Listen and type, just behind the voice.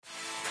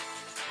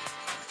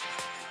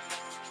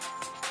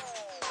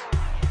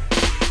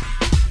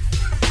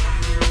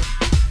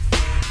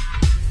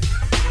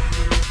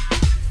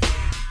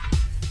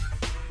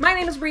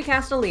is Brie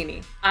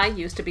Castellini. I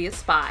used to be a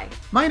spy.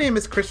 My name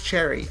is Chris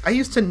Cherry. I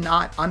used to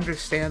not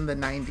understand the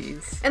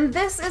 90s. And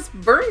this is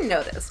Burn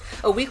Notice,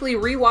 a weekly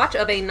rewatch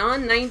of a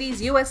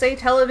non-90s USA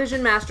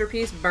television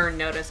masterpiece, Burn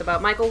Notice,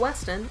 about Michael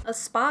Weston, a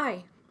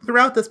spy.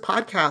 Throughout this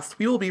podcast,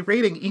 we will be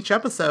rating each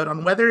episode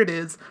on whether it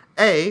is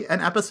A,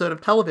 an episode of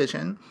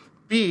television,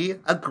 B,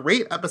 a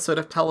great episode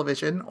of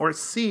television, or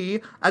C,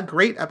 a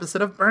great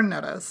episode of Burn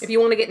Notice. If you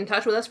want to get in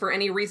touch with us for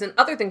any reason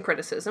other than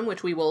criticism,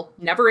 which we will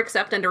never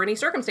accept under any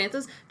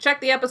circumstances,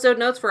 check the episode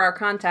notes for our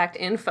contact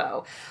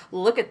info.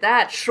 Look at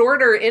that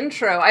shorter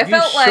intro. I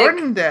felt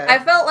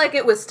like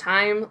it was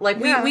time. Like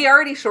we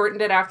already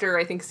shortened it after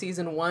I think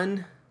season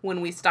 1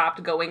 when we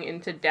stopped going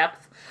into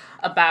depth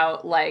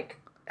about like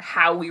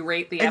how we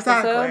rate the episode.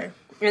 Exactly.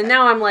 And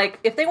now I'm like,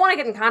 if they want to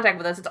get in contact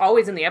with us, it's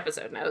always in the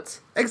episode notes.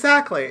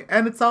 Exactly.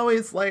 And it's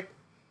always like,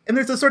 and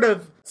there's a sort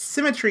of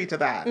symmetry to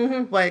that.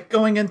 Mm-hmm. Like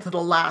going into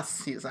the last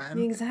season.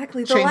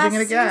 Exactly. The changing last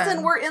it again.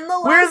 season. We're in the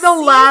last We're season.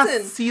 the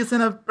last season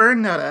of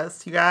Burn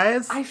Notice, you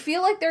guys. I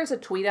feel like there's a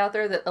tweet out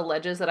there that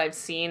alleges that I've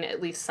seen at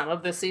least some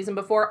of this season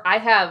before. I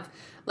have,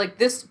 like,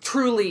 this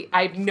truly,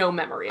 I have no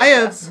memory of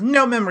this. I have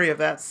no memory of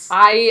this.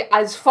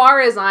 As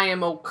far as I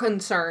am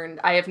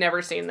concerned, I have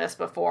never seen this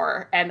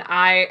before, and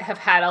I have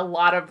had a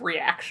lot of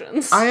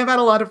reactions. I have had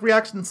a lot of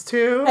reactions,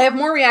 too. I have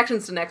more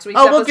reactions to next week's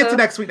episode. We'll get to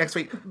next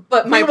week.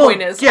 But my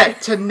point is...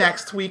 get to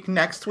next week.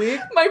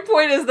 My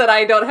point is that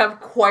I don't have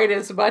quite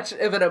as much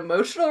of an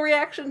emotional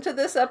reaction to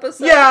this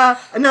episode. Yeah.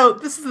 No,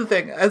 this is the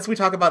thing. As we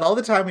talk about all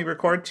the time, we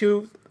record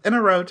 2 in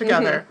a row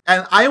together.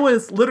 Mm-hmm.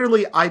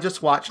 And I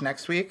just watched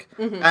next week.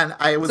 Mm-hmm. And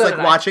I was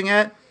watching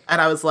it. And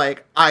I was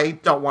like, I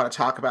don't want to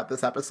talk about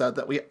this episode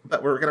that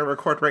we're going to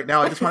record right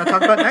now. I just want to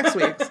talk about next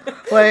week's.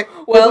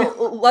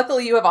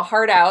 Luckily you have a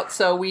heart out,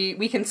 so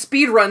we can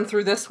speed run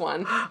through this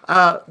one.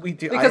 We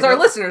do. Because our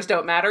listeners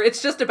don't matter.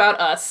 It's just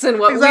about us and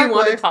what we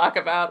want to talk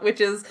about,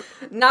 which is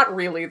not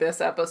really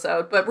this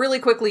episode. But really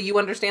quickly, you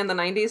understand the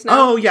 90s now?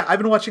 Oh, yeah. I've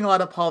been watching a lot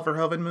of Paul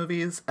Verhoeven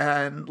movies.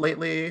 And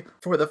lately,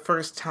 for the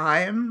first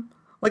time...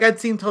 Like,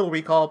 I'd seen Total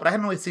Recall, but I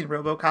hadn't really seen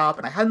RoboCop,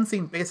 and I hadn't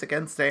seen Basic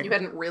Instinct. You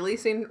hadn't really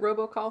seen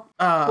RoboCop?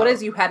 What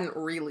does you hadn't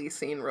really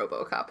seen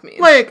RoboCop mean?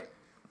 Like,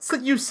 so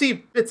you see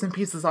bits and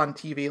pieces on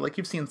TV. Like,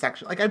 you've seen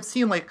sections. Like, I've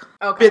seen,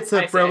 bits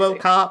of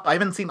RoboCop. I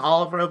haven't seen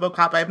all of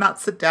RoboCop. I have not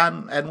sit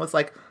down and was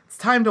like, it's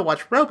time to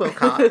watch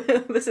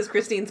RoboCop. This is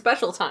Christine's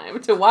special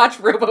time to watch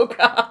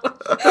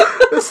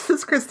RoboCop. This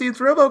is Christine's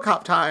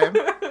RoboCop time.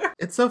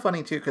 It's so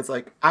funny, too, because,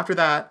 after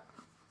that,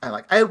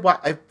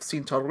 I've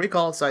seen Total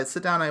Recall, so I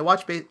sit down and I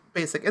watch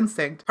Basic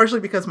Instinct, partially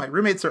because my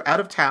roommates are out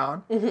of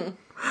town.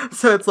 Mm-hmm.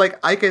 So it's like,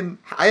 I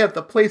have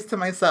the place to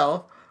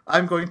myself.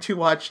 I'm going to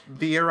watch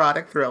the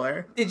erotic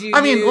thriller. Did you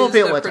use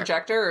the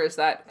projector, or is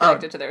that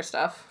connected to their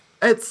stuff?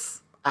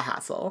 It's a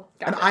hassle.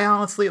 Gotcha. And I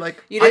honestly,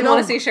 You didn't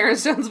want to see Sharon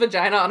Stone's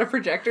vagina on a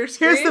projector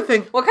screen? Here's the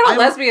thing. What kind of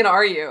lesbian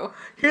are you?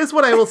 Here's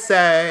what I will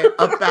say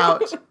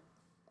about...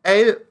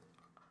 I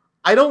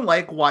don't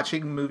like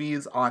watching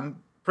movies on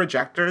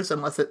projectors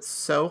unless it's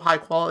so high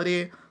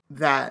quality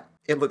that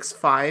it looks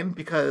fine,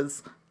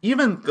 because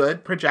even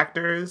good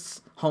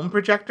projectors, home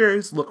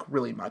projectors, look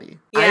really muddy.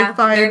 Yeah,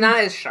 they're not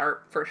as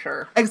sharp, for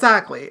sure.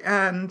 Exactly.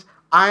 And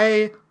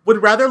I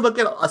would rather look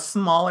at a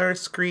smaller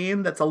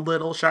screen that's a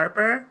little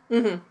sharper.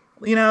 Mm-hmm.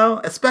 You know,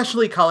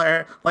 especially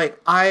color.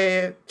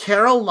 I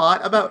care a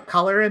lot about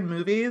color in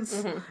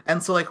movies. Mm-hmm.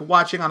 And so,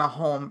 watching on a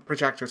home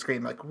projector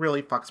screen,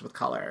 really fucks with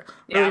color.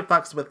 Really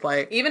fucks with,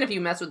 even if you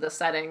mess with the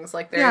settings,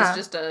 there's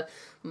just a...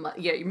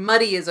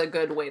 muddy is a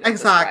good way to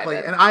describe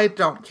it. And I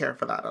don't care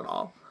for that at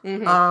all.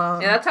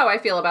 Mm-hmm. That's how I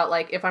feel about,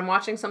 if I'm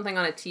watching something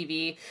on a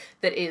TV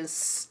that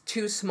is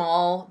too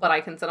small, but I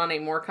can sit on a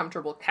more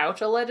comfortable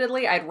couch,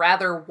 allegedly, I'd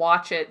rather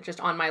watch it just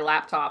on my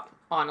laptop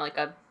on,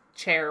 a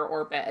chair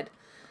or bed.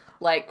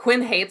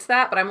 Quinn hates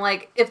that, but I'm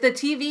like, if the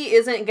TV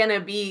isn't gonna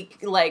be,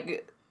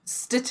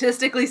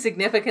 statistically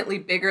significantly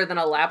bigger than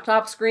a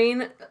laptop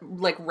screen,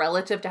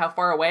 relative to how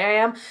far away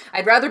I am,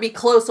 I'd rather be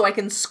close so I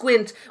can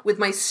squint with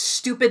my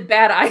stupid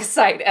bad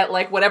eyesight at,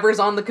 whatever's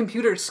on the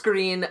computer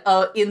screen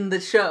in the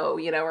show,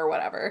 or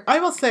whatever. I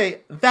will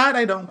say, that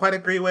I don't quite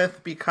agree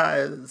with,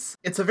 because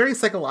it's a very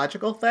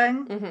psychological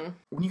thing. Mm-hmm.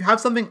 When you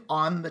have something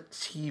on the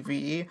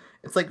TV...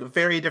 It's,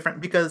 very different,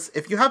 because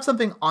if you have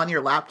something on your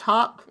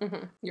laptop...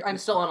 Mm-hmm. I'm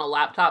still on a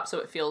laptop, so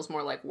it feels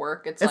more like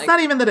work. It's not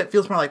even that it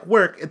feels more like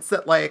work. It's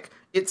that,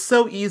 it's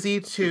so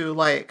easy to,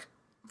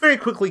 very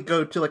quickly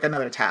go to,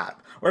 another tab.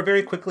 Or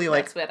very quickly,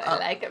 That's what I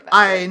like about it.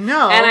 I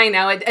know. And I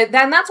know. And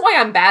that's why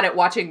I'm bad at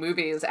watching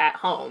movies at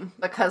home.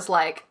 Because,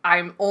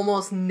 I'm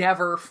almost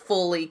never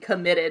fully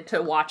committed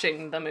to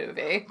watching the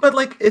movie.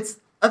 But, it's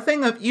a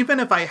thing of, even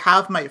if I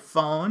have my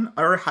phone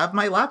or have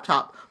my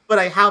laptop... but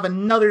I have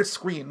another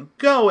screen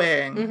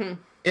going, mm-hmm.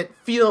 It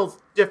feels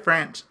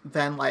different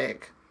than,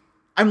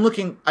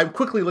 I'm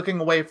quickly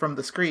looking away from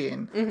the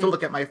screen mm-hmm. to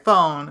look at my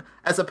phone,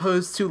 as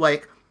opposed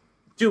to,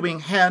 doing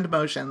hand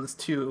motions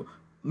to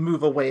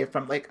move away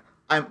from,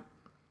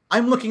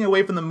 I'm looking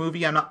away from the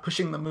movie, I'm not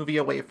pushing the movie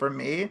away from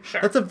me.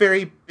 Sure. That's a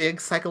very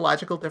big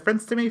psychological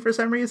difference to me for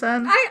some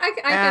reason. I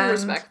can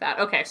respect that.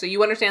 Okay, so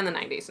you understand the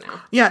 90s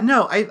now. Yeah,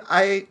 no,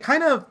 I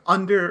kind of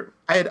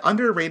I had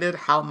underrated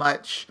how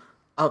much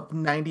of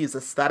 90s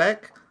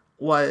aesthetic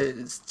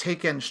was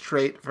taken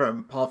straight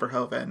from Paul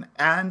Verhoeven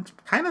and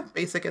kind of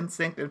Basic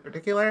Instinct in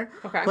particular.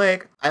 Okay.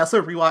 Like, I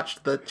also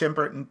rewatched the Tim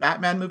Burton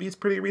Batman movies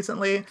pretty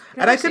recently, and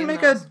Never I can seen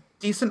make those. a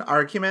decent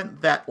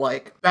argument that,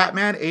 like,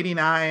 Batman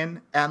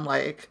 89 and,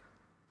 like,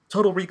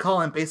 Total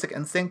Recall and Basic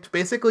Instinct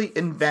basically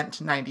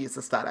invent 90s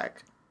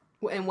aesthetic.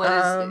 And what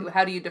is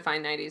how do you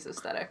define 90s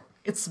aesthetic?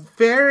 It's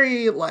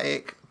very,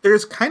 like,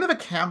 there's kind of a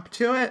camp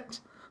to it.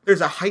 There's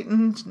a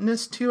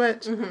heightenedness to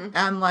it.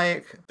 And,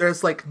 like,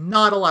 there's, like,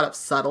 not a lot of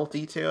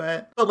subtlety to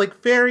it. But,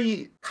 like,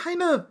 very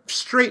kind of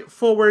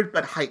straightforward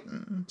but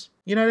heightened.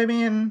 You know what I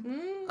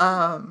mean?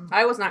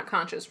 I was not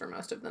conscious for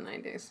most of the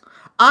 90s.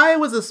 I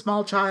was a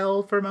small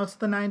child for most of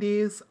the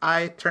 90s.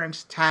 I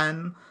turned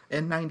 10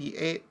 in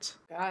 98.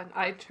 God,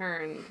 I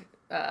turned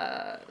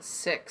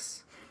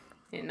 6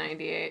 in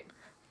 98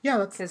 Yeah,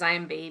 that's... because I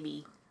am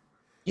baby.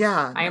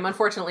 Yeah. I am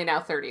unfortunately now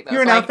 30, though.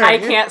 You're so now I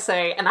 30. can't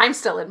say, and I'm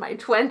still in my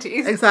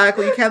 20s.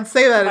 Exactly. You can't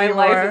say that My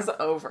anymore. life is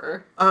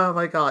over. Oh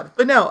my god.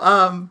 But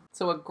no,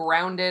 So a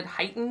grounded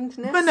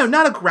heightenedness? but no,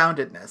 not a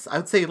groundedness. I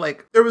would say,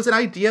 like, there was an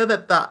idea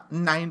that the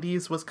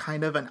 90s was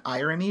kind of an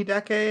irony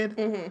decade.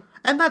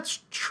 And that's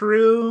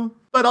true.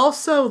 But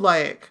also,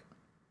 like,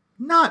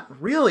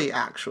 not really,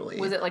 actually.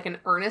 Was it like an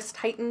earnest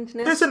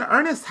heightenedness? There's an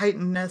earnest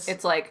heightenedness.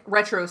 It's like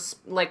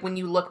like when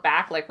you look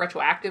back, like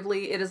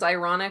retroactively, it is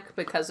ironic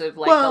because of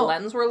like Well, the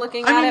lens we're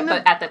looking I at mean, it,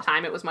 but at the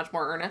time it was much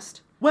more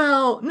earnest.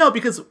 Well, no,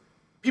 because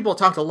people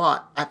talked a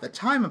lot at the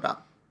time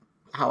about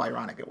how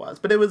ironic it was.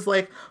 But it was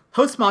like,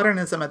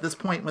 postmodernism at this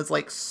point was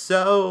like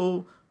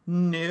so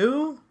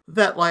new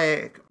that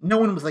like no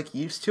one was like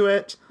used to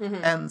it.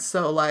 And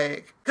so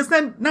like, because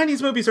then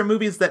 90s movies are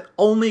movies that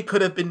only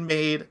could have been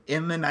made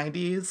in the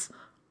 90s,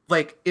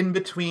 like in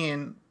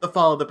between the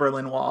fall of the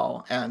Berlin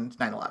Wall and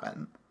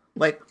 9/11.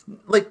 Like,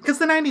 because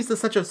the 90s is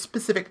such a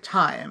specific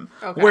time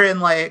wherein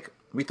like,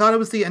 we thought it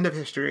was the end of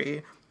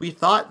history. We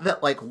thought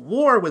that like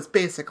war was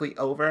basically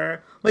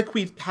over. Like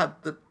we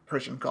had the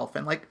Persian Gulf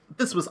and like,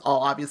 this was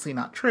all obviously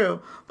not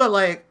true, but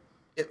like,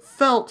 it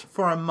felt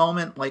for a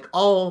moment like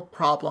all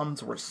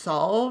problems were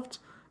solved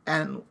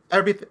and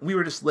everything, we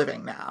were just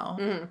living now.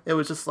 It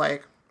was just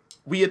like,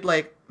 we had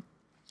like,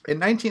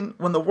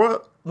 when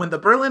the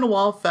Berlin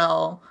Wall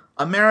fell,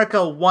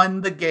 America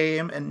won the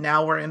game and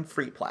now we're in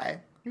free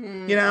play.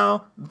 You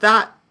know,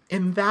 that,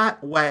 in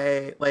that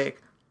way,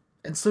 like,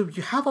 and so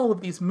you have all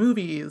of these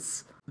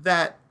movies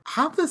that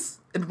have this,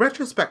 in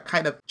retrospect,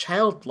 kind of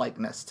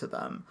childlikeness to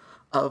them.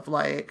 Of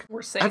like,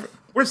 We're safe.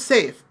 We're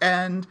safe,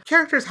 and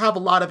characters have a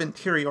lot of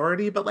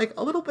interiority, but like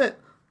a little bit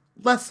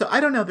less so. I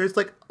don't know. There's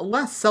like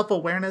less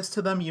self-awareness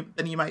to them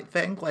than you might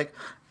think. Like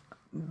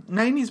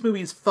 90s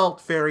movies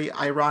felt very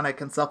ironic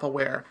and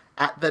self-aware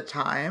at the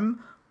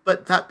time,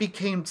 but that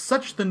became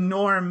such the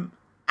norm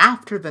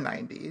after the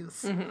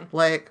 90s.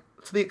 Like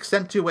to the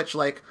extent to which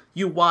like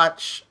you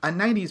watch a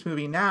 90s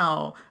movie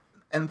now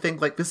and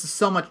think like, this is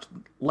so much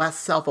less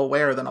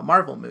self-aware than a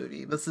Marvel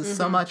movie. This is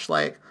so much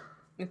like,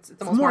 It's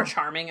almost more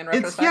charming in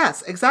retrospect.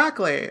 yes,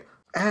 exactly.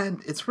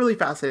 And it's really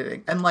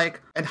fascinating and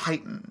like, and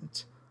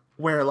heightened.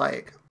 Where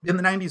like, in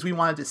the 90s, we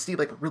wanted to see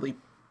like really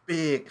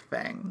big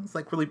things,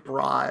 like really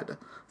broad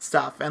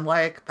stuff. And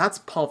like, that's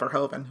Paul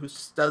Verhoeven, who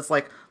does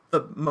like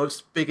the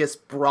most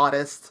biggest,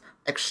 broadest,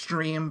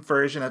 extreme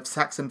version of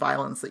sex and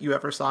violence that you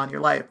ever saw in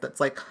your life. That's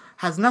like,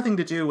 has nothing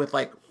to do with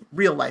like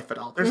real life at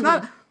all. There's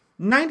not,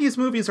 90s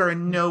movies are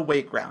in no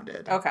way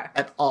grounded. Okay.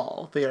 At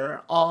all.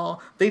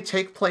 They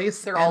take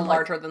place. They're all in, like,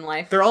 larger than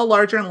life. they're all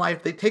larger in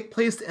life. They take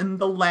place in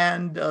the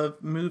land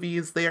of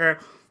movies.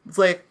 It's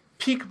like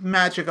peak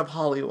magic of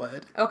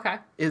Hollywood Okay.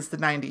 is the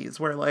 90s,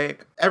 where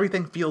like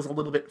everything feels a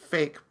little bit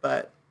fake,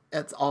 but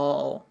it's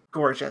all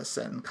gorgeous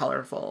and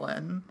colorful.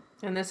 And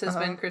this has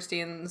been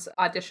Christine's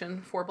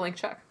audition for Blank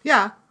Check.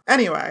 yeah,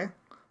 anyway.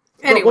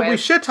 But what we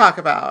should talk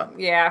about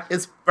Yeah.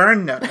 is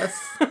Burn Notice.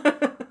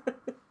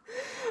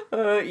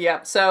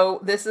 Yeah.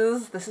 So this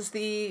is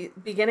the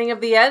beginning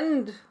of the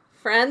end,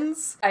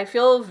 friends. I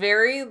feel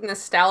very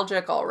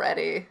nostalgic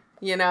already.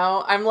 You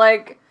know, I'm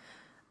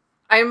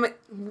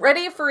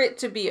ready for it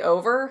to be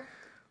over,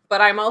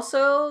 but I'm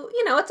also,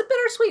 you know, it's a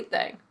bittersweet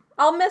thing.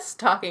 I'll miss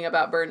talking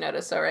about Burn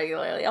Notice so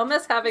regularly. I'll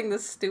miss having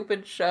this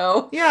stupid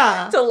show.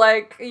 Yeah. To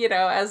like, you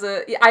know,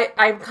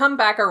 I've come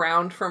back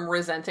around from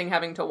resenting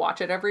having to watch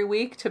it every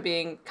week to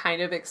being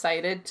kind of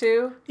excited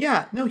to.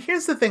 Yeah. No,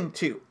 here's the thing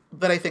too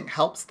that I think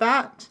helps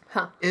that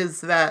is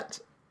that,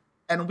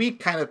 and we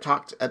kind of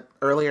talked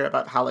earlier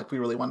about how like we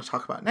really want to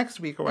talk about next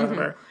week or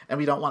whatever, and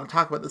we don't want to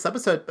talk about this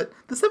episode, but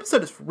this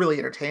episode is really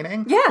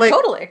entertaining. Yeah, like,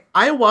 totally.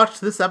 I watched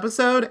this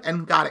episode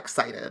and got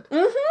excited.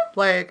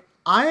 Like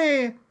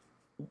the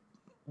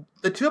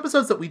 2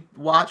 episodes that we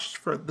watched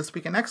for this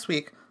week and next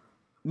week,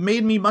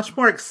 made me much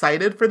more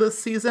excited for this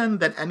season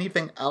than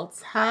anything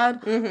else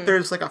had.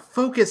 There's like a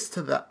focus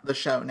to the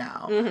show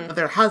now that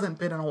there hasn't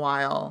been in a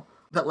while,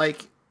 that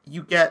like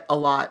you get a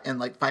lot in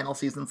like final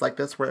seasons like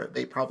this where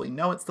they probably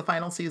know it's the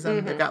final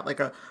season. They've got like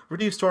a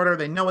reduced order.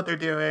 They know what they're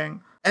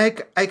doing.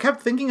 And I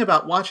kept thinking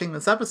about watching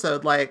this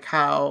episode, like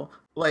how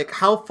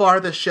far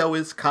the show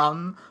has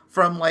come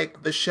from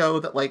like the show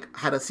that like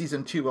had a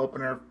season 2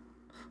 opener,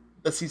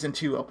 the season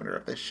 2 opener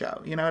of this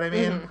show. You know what I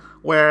mean?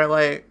 Where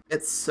like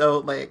it's so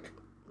like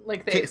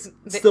they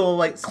still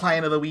like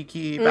Client of the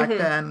Weeky back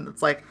then.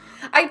 It's like,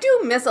 I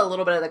do miss a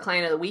little bit of the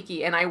Client of the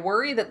Weeky, and I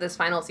worry that this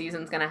final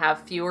season's going to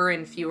have fewer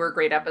and fewer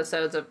great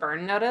episodes of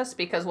Burn Notice,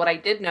 because what I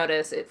did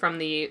notice from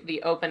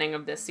the opening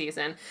of this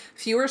season,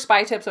 fewer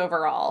spy tips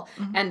overall,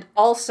 and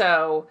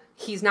also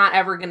he's not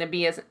ever going to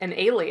be as an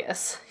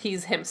alias.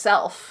 He's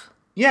himself.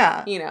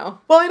 yeah. You know?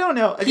 Well, I don't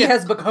know. Again, He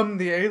has become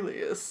the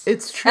alias.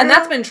 it's true. And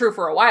that's been true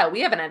for a while.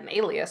 We haven't had an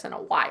alias in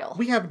a while.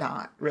 We have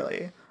not,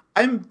 really.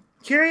 I'm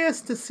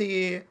curious to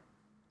see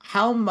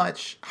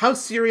how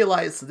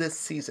serialized this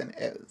season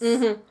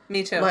is.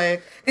 Me too.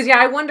 Like, Because,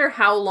 I wonder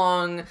how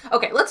long...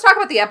 Okay, let's talk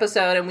about the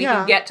episode, and we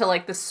can get to,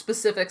 like, the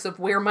specifics of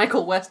where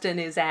Michael Weston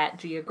is at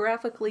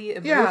geographically,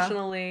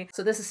 emotionally.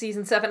 So this is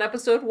season 7,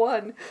 episode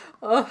 1.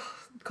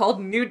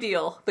 Called New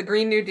Deal, The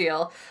Green New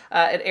Deal.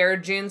 It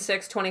aired June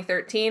 6,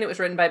 2013. It was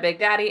written by Big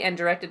Daddy and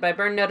directed by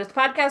Burn Notice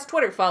podcast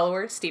Twitter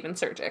follower Steven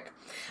Surgic.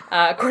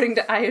 According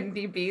to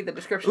IMDb, the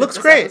description looks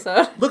of this great.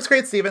 episode... Looks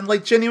great, Steven.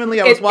 Like,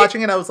 genuinely, I was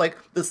watching it, I was like,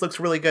 this looks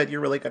really good.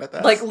 You're really good at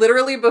this. Like,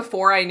 literally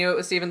before I knew it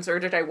was Steven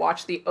Surgic, I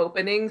watched the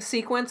opening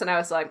sequence, and I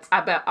was like,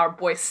 I bet our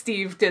boy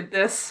Steve did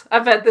this. I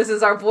bet this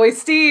is our boy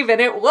Steve, and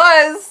it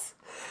was!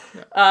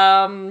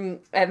 And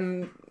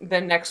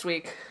then next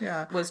week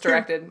was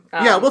directed.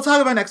 We'll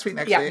talk about next week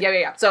week.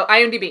 Yeah. So,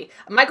 IMDb.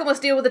 Michael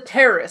must deal with a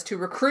terrorist who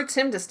recruits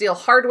him to steal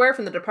hardware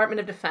from the Department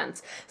of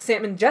Defense.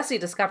 Sam and Jesse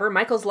discover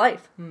Michael's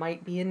life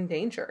might be in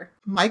danger.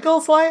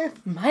 Michael's life?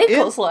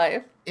 Michael's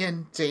life?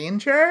 In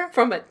danger?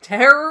 From a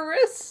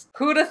terrorist?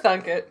 Who'da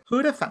thunk it?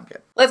 Who'da thunk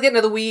it? Let's get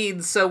into the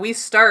weeds. So we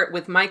start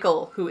with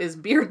Michael, who is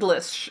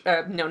beardless.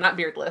 No, not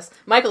beardless.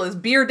 Michael is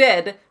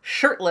bearded,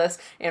 shirtless,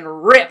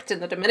 and ripped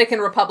in the Dominican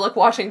Republic,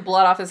 washing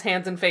blood off his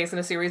hands and face in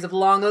a series of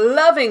long,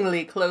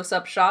 lovingly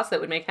close-up shots that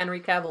would make Henry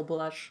Cavill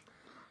blush.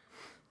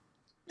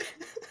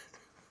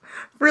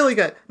 Really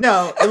good.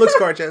 No, it looks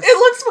gorgeous. It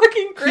looks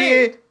fucking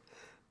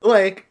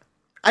great.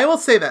 I will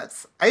say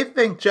this. I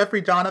think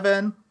Jeffrey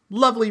Donovan,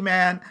 lovely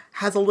man,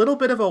 has a little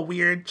bit of a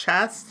weird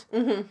chest,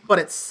 but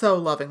it's so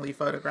lovingly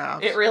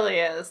photographed. It really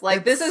is.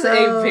 Like, this is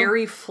a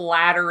very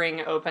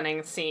flattering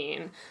opening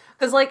scene.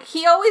 Because, like,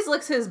 he always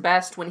looks his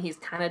best when he's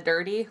kind of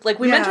dirty. Like,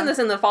 we mentioned this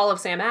in The Fall of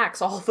Sam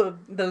Axe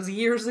those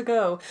years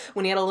ago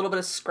when he had a little bit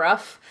of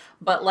scruff.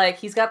 But, like,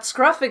 he's got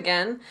scruff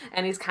again,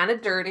 and he's kind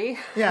of dirty.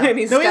 Yeah. And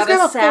he's got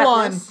a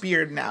full-on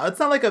beard now.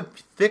 It's not like a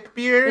thick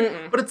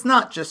beard, but it's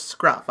not just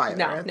scruff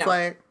either.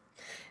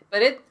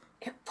 But it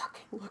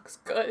fucking looks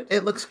good.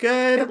 It looks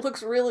good. It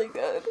looks really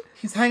good.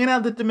 He's hanging out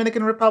in the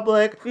Dominican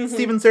Republic.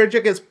 Steven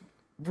Surgic is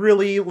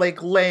really,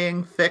 like,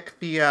 laying thick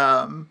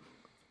the,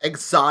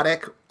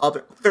 exotic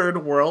other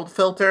third world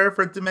filter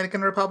for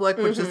Dominican Republic,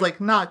 which is like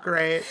not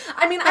great.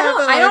 I mean, I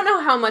don't know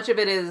how much of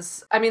it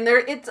is. I mean,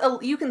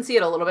 you can see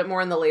it a little bit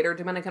more in the later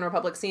Dominican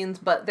Republic scenes,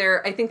 but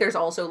I think there's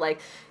also like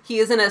he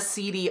is in a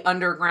seedy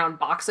underground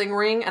boxing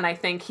ring, and I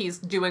think he's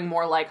doing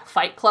more like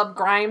Fight Club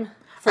grime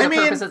for the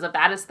purposes of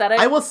that aesthetic.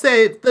 I will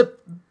say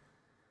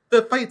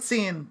the fight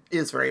scene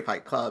is very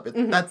Fight Club.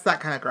 That's that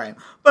kind of grime.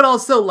 But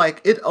also,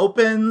 like, it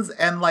opens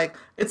and, like,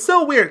 it's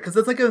so weird because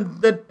it's like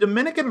the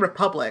Dominican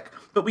Republic,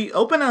 but we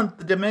open on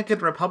the Dominican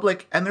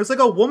Republic and there's, like,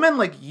 a woman,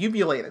 like,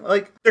 uvulating.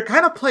 Like, they're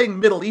kind of playing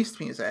Middle East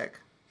music.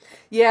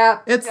 Yeah.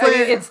 It's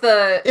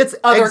it's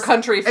other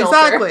country filter.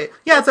 Exactly.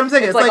 Yeah, that's what I'm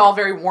saying. It's like all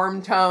very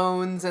warm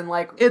tones and,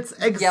 like, it's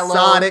exotic.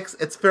 Yellow.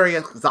 It's very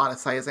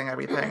exoticizing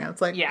everything.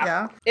 It's like,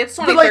 yeah. It's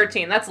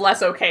 2013. That's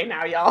less okay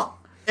now, y'all.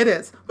 It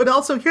is. But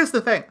also, here's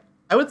the thing.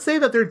 I would say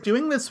that they're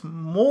doing this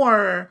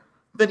more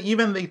than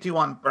even they do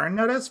on Burn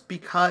Notice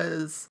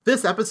because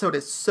this episode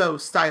is so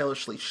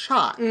stylishly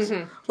shot.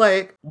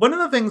 Like, one of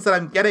the things that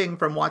I'm getting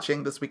from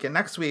watching This Week and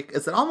Next Week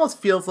is it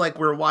almost feels like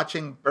we're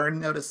watching Burn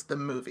Notice the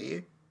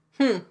movie.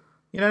 You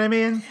know what I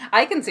mean?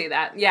 I can see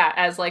that. Yeah,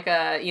 as like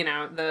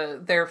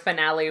their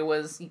finale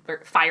was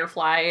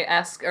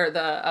Firefly-esque, or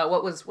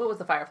what was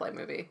the Firefly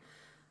movie?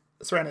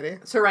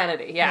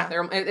 Serenity, yeah.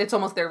 It's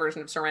almost their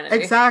version of Serenity.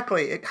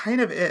 Exactly. It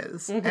kind of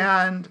is.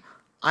 And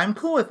I'm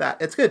cool with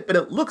that. It's good, but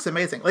it looks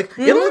amazing. Like,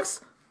 it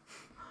looks...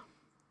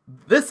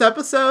 This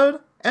episode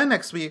and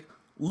next week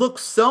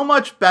looks so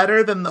much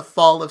better than The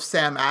Fall of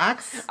Sam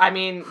Axe. I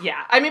mean,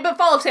 yeah. But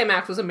Fall of Sam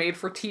Axe was a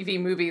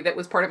made-for-TV movie that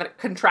was part of a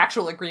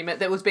contractual agreement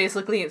that was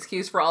basically an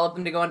excuse for all of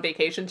them to go on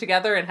vacation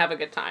together and have a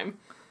good time.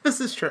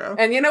 This is true.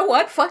 And you know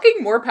what?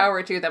 Fucking more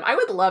power to them. I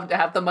would love to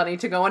have the money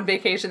to go on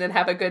vacation and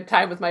have a good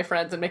time with my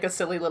friends and make a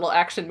silly little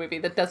action movie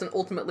that doesn't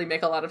ultimately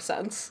make a lot of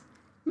sense.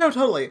 No,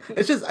 totally.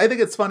 It's just, I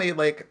think it's funny,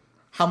 like,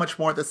 how much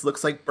more this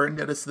looks like Burn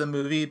Notice the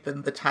movie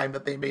than the time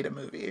that they made a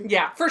movie.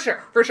 Yeah, for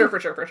sure.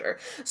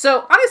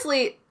 So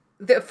honestly,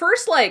 the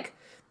first like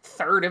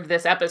third of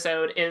this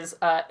episode is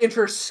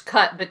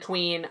intercut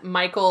between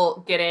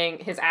Michael getting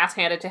his ass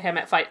handed to him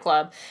at Fight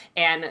Club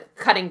and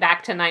cutting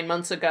back to 9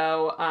 months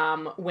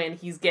ago when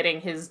he's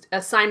getting his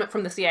assignment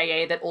from the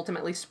CIA that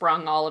ultimately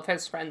sprung all of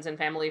his friends and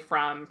family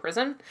from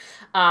prison.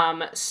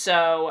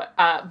 So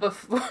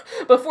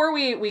before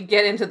we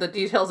get into the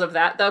details of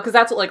that, though, because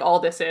that's what like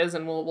all this is,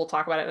 and we'll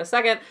talk about it in a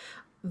second,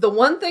 the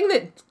one thing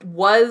that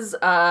was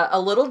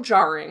a little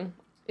jarring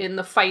in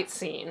the fight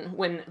scene,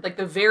 when, like,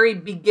 the very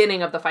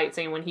beginning of the fight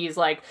scene, when he's,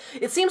 like,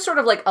 it seems sort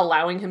of, like,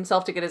 allowing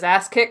himself to get his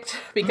ass kicked,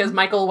 because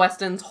Michael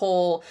Weston's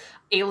whole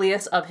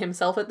alias of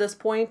himself at this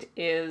point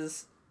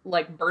is,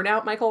 like,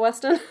 Burnout Michael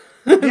Weston.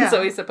 Yeah.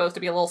 So he's supposed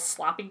to be a little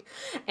sloppy.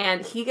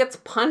 And he gets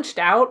punched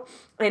out,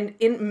 and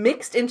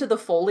mixed into the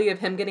Foley of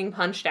him getting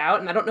punched out,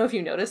 and I don't know if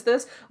you noticed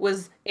this,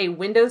 was a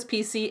Windows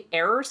PC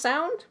error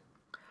sound.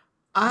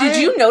 Did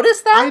you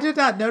notice that? I did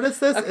not notice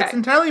this. Okay. It's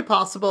entirely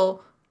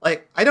possible.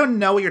 Like, I don't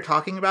know what you're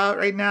talking about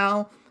right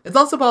now. It's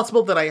also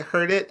possible that I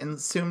heard it and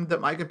assumed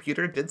that my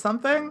computer did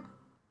something.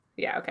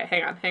 Yeah, okay,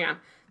 hang on.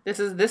 This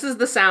is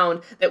the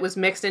sound that was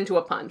mixed into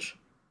a punch.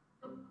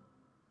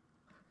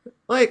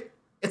 Like,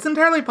 it's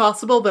entirely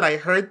possible that I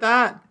heard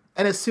that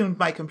and assumed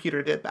my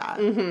computer did that.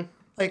 Mm-hmm.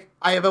 Like,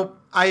 I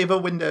have a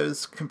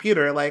Windows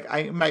computer. Like,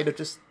 I might have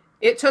just...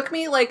 It took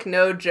me, like,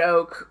 no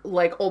joke,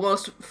 like,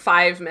 almost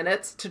 5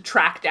 minutes to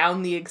track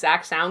down the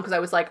exact sound, because I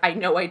was like, I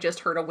know I just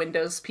heard a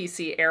Windows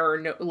PC error,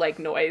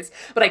 noise,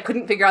 but I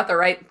couldn't figure out the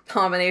right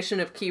combination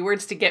of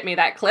keywords to get me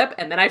that clip,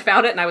 and then I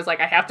found it, and I was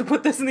like, I have to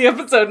put this in the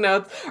episode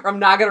notes, or I'm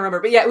not gonna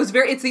remember. But yeah,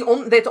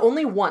 it's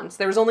only once.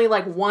 There was only,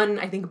 like, one,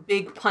 I think,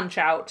 big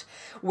punch-out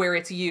where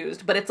it's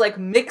used, but it's, like,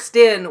 mixed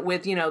in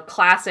with, you know,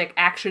 classic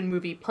action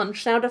movie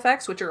punch sound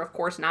effects, which are, of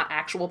course, not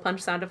actual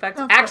punch sound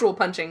effects. Okay. Actual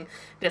punching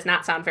does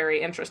not sound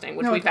very interesting,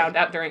 which we found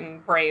out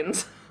during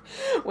Brains,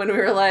 when we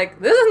were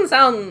like, this doesn't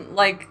sound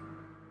like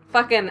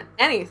fucking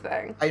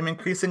anything. I'm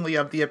increasingly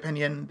of the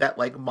opinion that,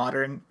 like,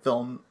 modern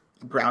film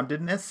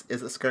groundedness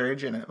is a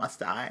scourge and it must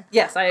die.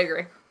 Yes, I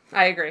agree.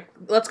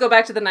 Let's go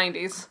back to the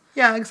 90s.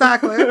 Yeah,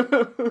 exactly.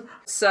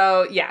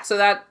 So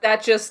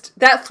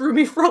that threw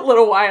me for a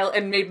little while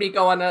and made me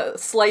go on a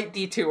slight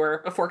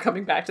detour before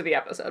coming back to the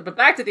episode. But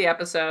back to the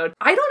episode.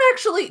 I don't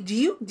actually...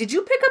 Did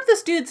you pick up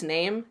this dude's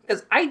name?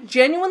 Because I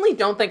genuinely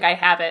don't think I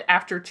have it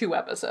after 2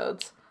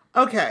 episodes.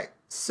 Okay,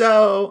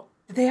 so...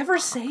 Did they ever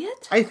say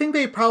it? I think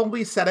they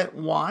probably said it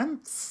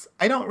once.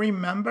 I don't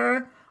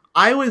remember.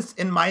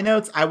 In my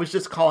notes, I was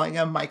just calling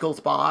him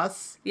Michael's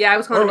boss. Yeah, I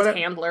was calling him his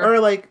handler. Or,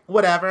 like,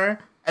 whatever.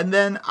 And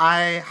then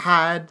I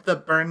had the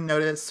Burn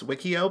Notice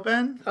wiki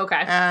open.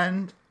 Okay.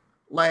 And,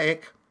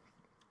 like,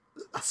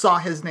 saw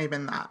his name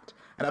in that.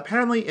 And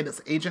apparently it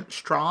is Agent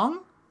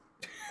Strong.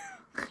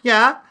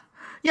 Yeah.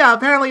 Yeah,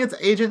 apparently it's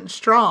Agent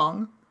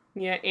Strong.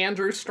 Yeah,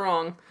 Andrew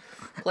Strong.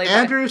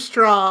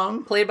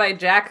 Strong. Played by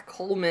Jack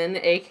Coleman,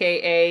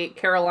 a.k.a.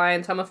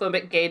 Caroline's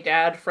homophobic gay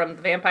dad from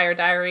The Vampire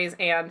Diaries,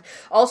 and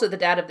also the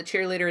dad of the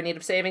cheerleader in need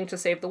of saving to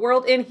save the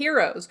world in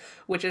Heroes,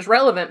 which is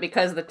relevant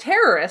because the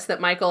terrorist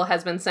that Michael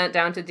has been sent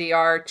down to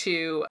DR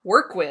to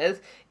work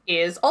with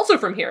is also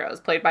from Heroes,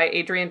 played by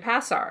Adrian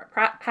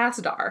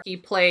Pasdar. He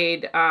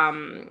played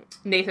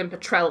Nathan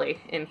Petrelli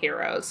in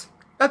Heroes.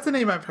 That's a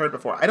name I've heard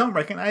before. I don't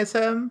recognize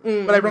him,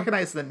 but I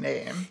recognize the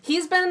name.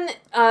 He's been,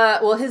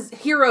 his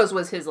Heroes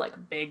was his,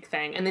 like, big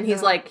thing. And then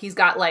he's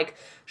got, like,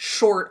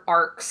 short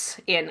arcs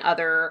in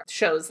other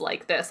shows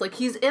like this. Like,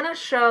 he's in a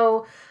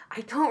show, I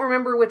don't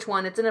remember which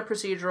one. It's in a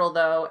procedural,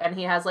 though, and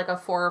he has, like, a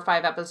 4 or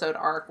 5 episode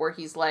arc where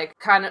he's, like,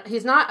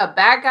 he's not a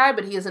bad guy,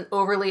 but he is an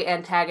overly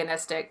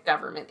antagonistic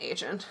government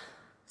agent.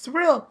 He's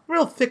a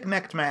real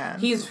thick-necked man.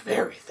 He's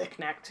very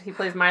thick-necked. He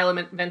plays Milo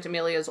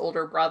Ventimiglia's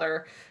older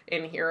brother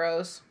in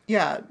Heroes.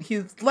 Yeah,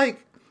 he's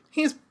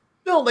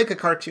built like a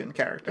cartoon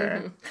character.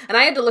 Mm-hmm. And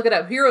I had to look it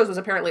up. Heroes was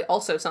apparently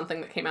also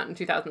something that came out in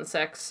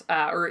 2006,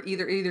 or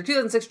either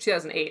 2006 or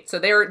 2008. So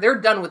they're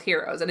done with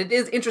Heroes. And it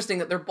is interesting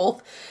that they're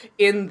both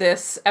in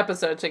this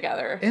episode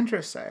together.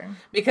 Interesting.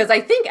 Because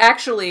I think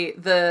actually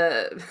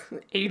the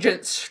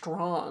Agent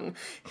Strong,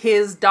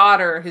 his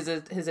daughter, his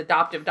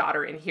adoptive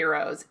daughter in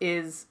Heroes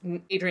is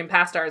Adrian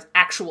Pasdar's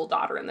actual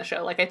daughter in the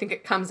show. Like, I think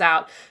it comes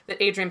out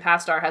that Adrian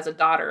Pasdar has a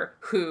daughter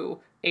who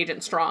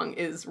Agent Strong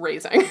is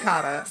raising.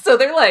 Got it. So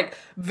they're, like,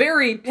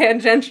 very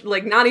tangential,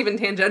 like, not even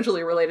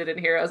tangentially related in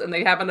Heroes, and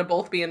they happen to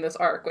both be in this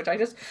arc, which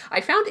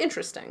I found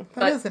interesting.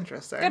 That is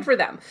interesting. Good for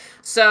them.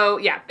 So,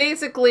 yeah,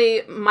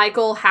 basically,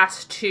 Michael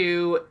has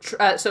to,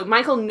 so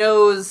Michael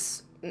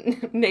knows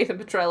Nathan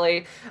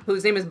Petrelli,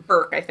 whose name is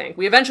Burke, I think.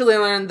 We eventually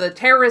learn the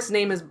terrorist's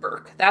name is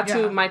Burke. That's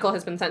who Michael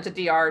has been sent to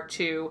DR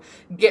to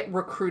get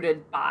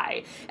recruited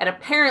by. And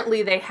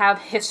apparently they have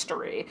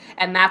history,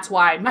 and that's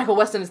why Michael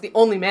Weston is the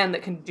only man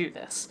that can do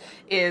this,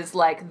 is,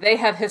 like, they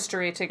have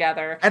history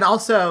together. And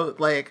also,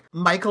 like,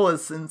 Michael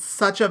is in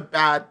such a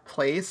bad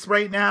place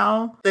right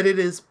now that it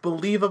is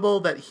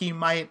believable that he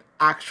might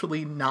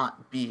actually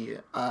not be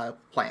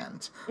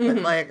planned.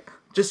 But, like,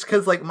 just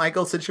because, like,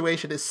 Michael's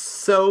situation is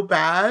so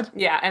bad.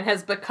 Yeah, and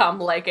has become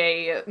like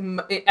a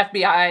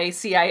FBI,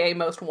 CIA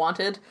most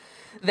wanted,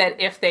 that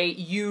if they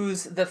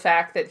use the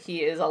fact that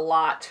he is a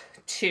lot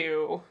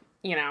to,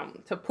 you know,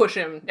 to push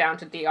him down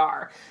to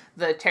DR,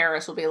 the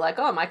terrorists will be like,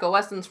 oh, Michael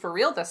Weston's for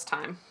real this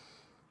time.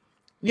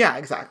 Yeah,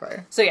 exactly.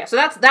 So yeah, so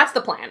that's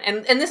the plan.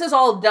 And this is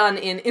all done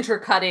in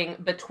intercutting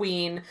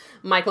between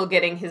Michael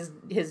getting his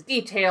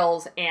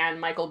details and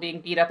Michael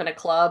being beat up in a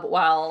club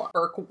while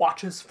Burke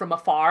watches from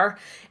afar.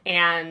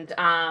 And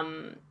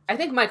I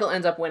think Michael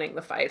ends up winning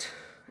the fight,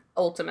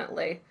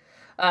 ultimately.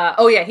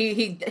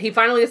 He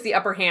finally gets the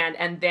upper hand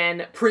and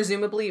then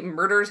presumably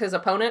murders his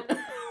opponent.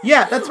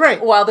 Yeah, that's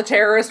right. While the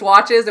terrorist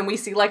watches, and we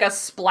see like a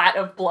splat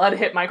of blood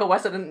hit Michael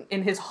Weston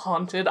in his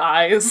haunted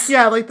eyes.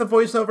 Yeah, like the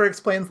voiceover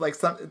explains, like,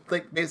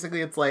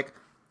 basically it's like,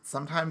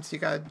 sometimes you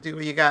gotta do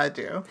what you gotta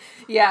do.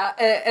 Yeah,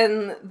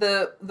 and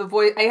the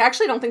voice, I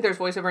actually don't think there's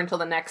voiceover until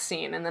the next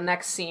scene. And the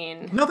next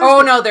scene,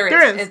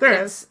 there is.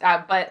 There is.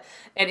 But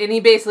he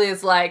basically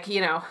is like,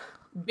 you know,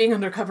 being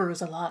undercover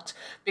is a lot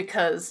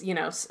because, you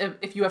know,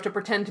 if you have to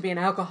pretend to be an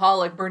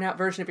alcoholic, burnout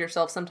version of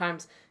yourself,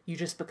 sometimes you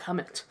just become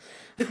it.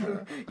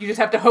 You just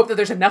have to hope that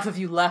there's enough of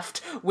you left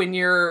when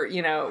you're,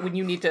 you know, when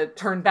you need to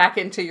turn back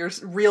into your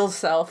real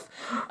self,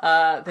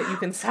 that you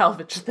can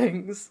salvage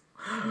things.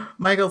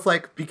 Michael's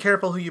like, be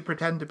careful who you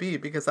pretend to be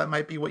because that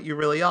might be what you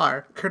really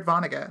are. Kurt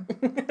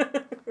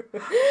Vonnegut.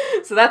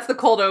 So that's the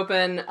cold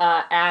open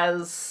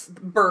as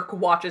Burke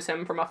watches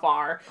him from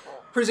afar.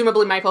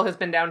 Presumably Michael has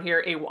been down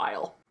here a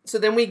while. So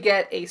then we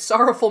get a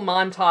sorrowful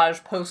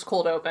montage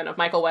post-cold open of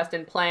Michael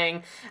Weston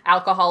playing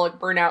alcoholic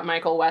burnout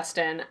Michael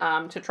Weston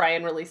to try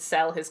and really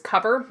sell his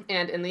cover.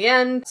 And in the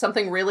end,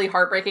 something really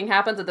heartbreaking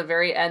happens at the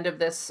very end of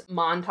this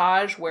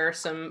montage where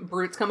some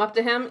brutes come up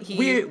to him.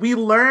 We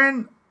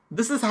learn...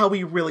 This is how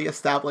we really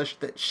establish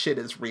that shit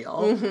is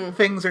real. Mm-hmm.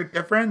 Things are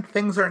different.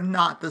 Things are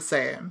not the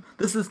same.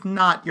 This is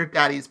not your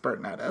daddy's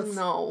burn notice.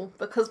 No,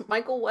 because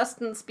Michael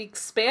Weston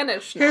speaks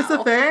Spanish now. Here's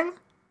the thing.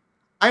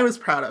 I was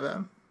proud of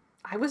him.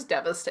 I was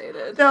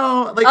devastated.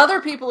 No, like...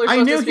 Other people are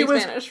supposed to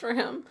speak Spanish for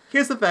him.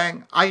 Here's the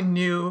thing. I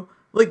knew...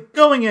 Like,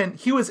 going in,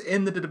 he was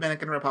in the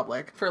Dominican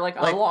Republic. For, like,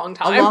 a long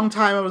time. A long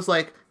time, I was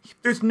like,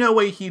 there's no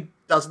way he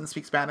doesn't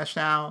speak Spanish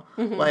now.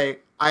 Mm-hmm.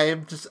 Like,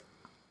 I'm just...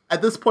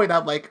 At this point,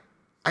 I'm like...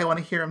 I want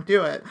to hear him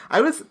do it. I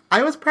was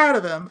proud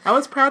of him. I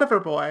was proud of her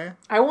boy.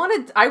 I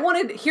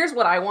wanted, here's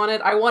what I wanted.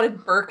 I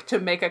wanted Burke to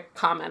make a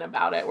comment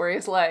about it where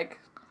he's like,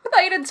 I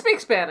thought you didn't speak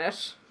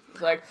Spanish.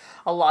 He's like,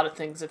 a lot of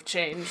things have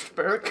changed,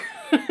 Burke.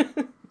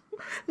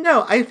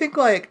 No, I think,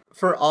 like,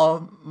 for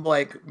all,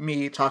 like,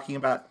 me talking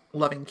about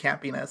loving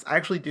campiness, I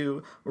actually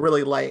do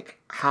really like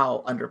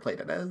how underplayed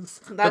it is.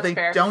 That's but they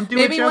fair. Don't do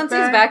Maybe a once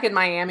he's back in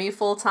Miami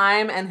full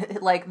time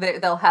and, like,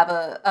 they'll have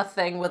a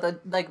thing with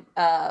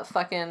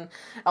fucking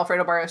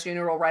Alfredo Barros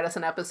Jr. will write us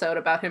an episode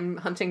about him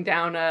hunting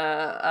down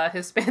a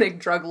Hispanic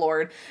drug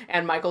lord,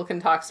 and Michael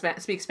can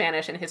speak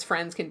Spanish, and his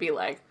friends can be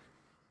like,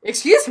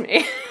 excuse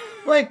me.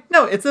 Like,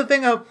 no, it's a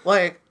thing of,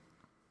 like,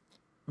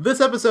 this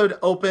episode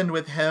opened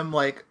with him,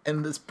 like,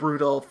 in this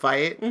brutal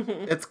fight.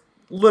 Mm-hmm. It's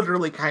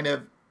literally kind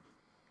of...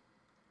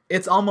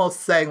 It's almost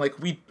saying, like,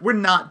 we're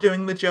not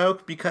doing the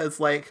joke because,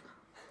 like,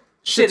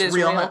 shit's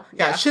real now.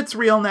 Yeah, shit's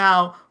real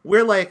now.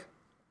 We're like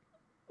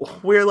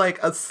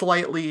a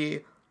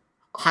slightly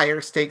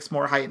higher stakes,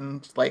 more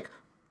heightened, like,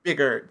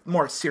 bigger,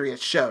 more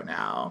serious show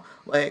now.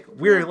 Like,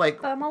 we're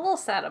like... I'm a little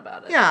sad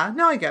about it. Yeah,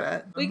 no, I get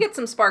it. We get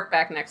some spark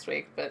back next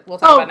week, but we'll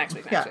talk about next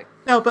week.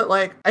 No, but,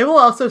 like, I will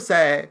also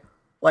say...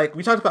 Like,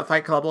 we talked about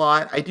Fight Club a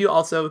lot. I do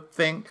also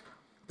think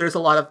there's a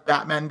lot of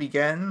Batman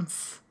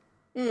Begins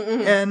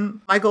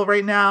in Michael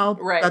right now.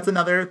 Right. That's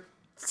another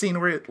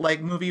scene where,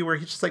 like, movie where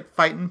he's just, like,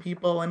 fighting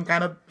people and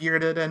kind of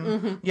bearded.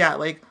 And, yeah,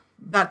 like,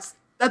 that's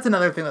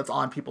another thing that's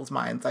on people's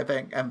minds, I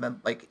think. And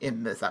then, like,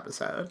 in this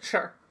episode.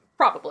 Sure.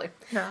 Probably.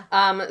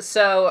 Yeah.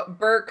 So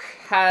Burke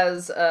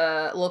has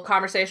a little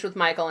conversation with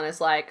Michael and is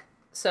like,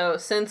 so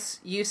since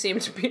you seem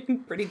to be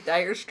in pretty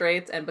dire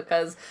straits, and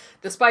because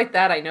despite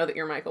that I know that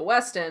you're Michael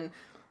Weston,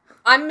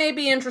 I'm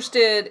maybe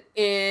interested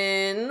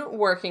in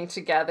working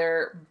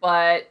together,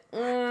 but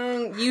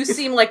you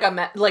seem like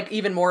like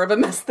even more of a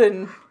mess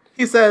than...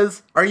 He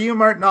says, Are you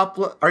Mark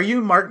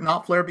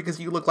Knopfler because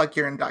you look like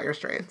you're in dire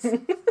straits?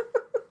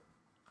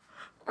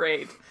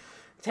 Great.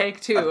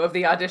 Take 2 of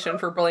the audition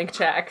for Blank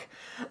Check.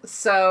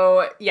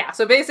 So, yeah.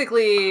 So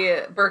basically,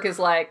 Burke is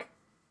like,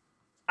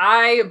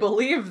 I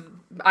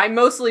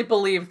mostly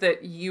believe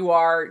that you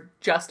are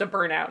just a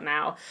burnout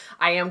now.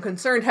 I am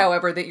concerned,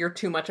 however, that you're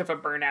too much of a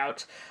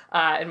burnout.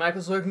 And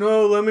Michael's like,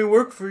 no, let me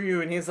work for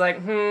you. And he's like,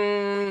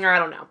 I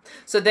don't know.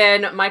 So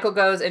then Michael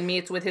goes and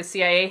meets with his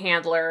CIA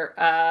handler,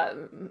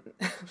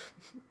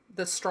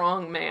 the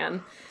strong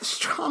man.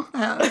 Strong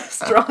man.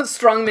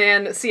 strong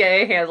man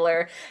CIA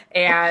handler,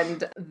 and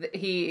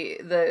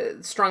the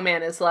strong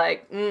man is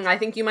like, I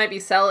think you might be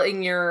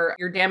selling your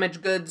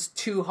damaged goods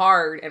too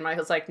hard. And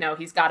Michael's like, no,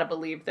 he's got to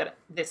believe that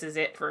this is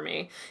it for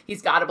me.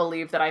 He's got to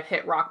believe that I've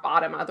hit rock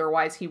bottom,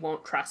 otherwise he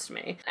won't trust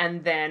me.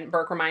 And then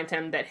Burke reminds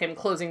him that him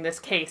closing this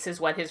case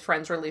is what his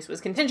friend's release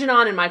was contingent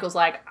on, and Michael's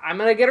like, I'm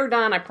gonna get her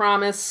done, I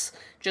promise.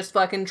 Just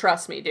fucking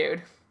trust me,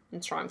 dude.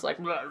 And Strong's like,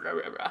 blah, blah,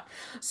 blah, blah.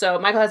 So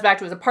Michael heads back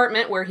to his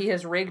apartment where he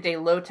has rigged a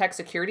low-tech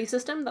security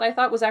system that I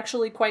thought was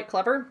actually quite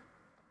clever.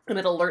 And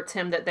it alerts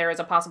him that there is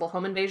a possible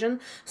home invasion.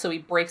 So he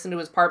breaks into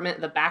his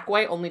apartment the back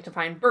way, only to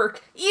find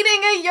Burke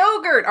eating a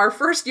yogurt. Our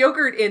first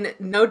yogurt in,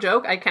 no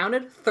joke, I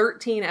counted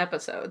 13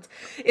 episodes.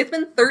 It's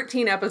been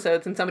 13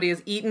 episodes since somebody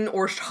has eaten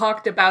or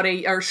talked about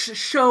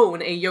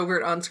shown a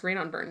yogurt on screen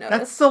on Burn Notice.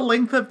 That's the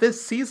length of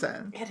this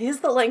season. It is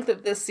the length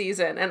of this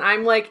season. And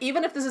I'm like,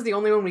 even if this is the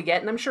only one we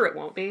get, and I'm sure it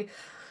won't be,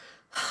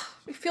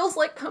 it feels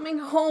like coming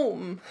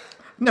home.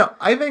 No,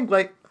 I think,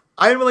 like,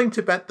 I'm willing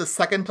to bet the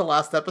second to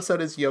last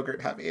episode is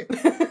yogurt heavy.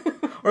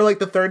 Or, like,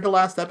 the third to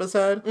last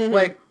episode. Mm-hmm.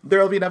 Like,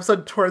 there'll be an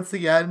episode towards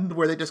the end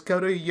where they just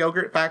go to a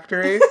yogurt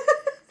factory.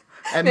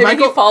 And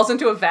Michael he falls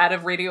into a vat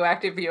of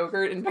radioactive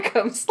yogurt and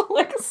becomes,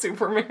 like, a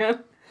Superman.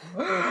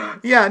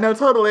 Yeah, no,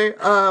 totally.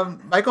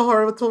 Michael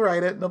Horowitz will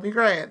write it, and it'll be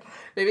great.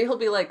 Maybe he'll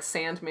be like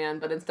Sandman,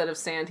 but instead of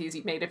sand,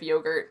 he's made of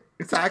yogurt.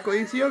 Exactly,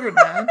 he's Yogurt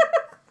Man.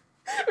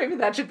 Maybe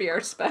that should be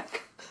our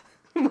spec.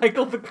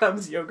 Michael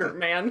becomes Yogurt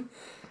Man.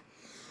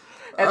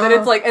 And then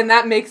it's like, and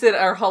that makes it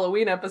our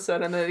Halloween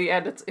episode, and then at the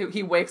end,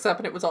 he wakes up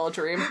and it was all a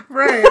dream.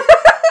 Right.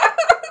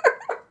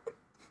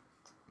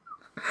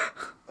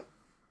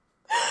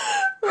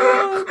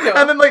 No.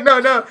 And then, like,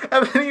 no.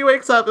 And then he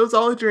wakes up, it was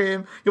all a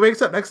dream. He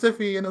wakes up next to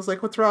Fee, and it's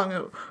like, what's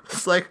wrong?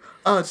 It's like,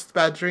 oh, it's just a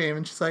bad dream.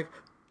 And she's like,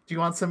 do you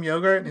want some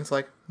yogurt? And he's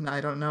like, no, I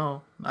don't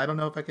know. I don't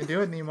know if I can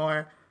do it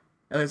anymore.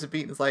 And there's a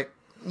beat, and it's like,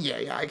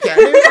 yeah, I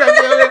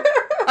can't.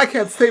 I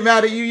can't stay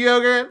mad at you,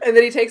 yogurt. And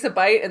then he takes a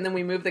bite, and then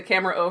we move the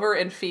camera over,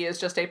 and Fee is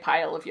just a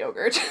pile of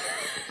yogurt.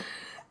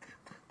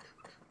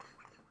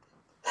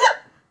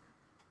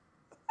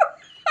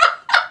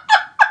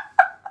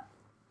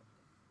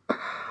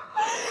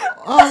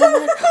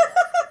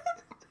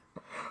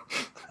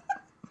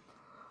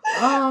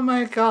 Oh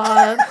my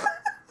god.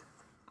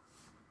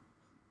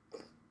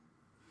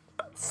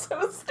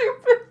 So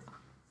stupid.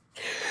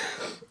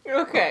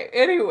 Okay,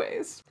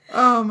 anyways.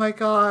 Oh my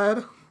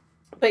god.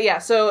 But yeah,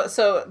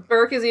 so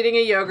Burke is eating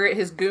a yogurt.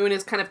 His goon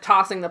is kind of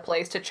tossing the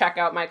place to check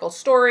out Michael's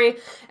story,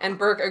 and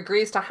Burke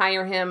agrees to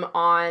hire him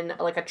on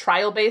like a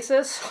trial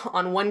basis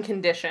on one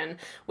condition,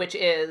 which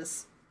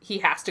is he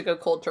has to go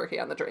cold turkey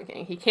on the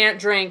drinking. He can't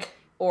drink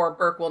or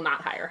Burke will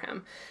not hire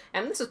him.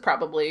 And this is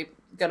probably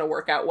going to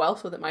work out well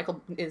so that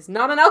Michael is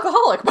not an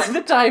alcoholic by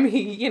the time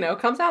he,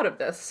 comes out of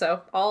this.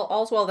 So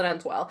all's well that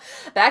ends well.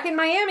 Back in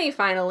Miami,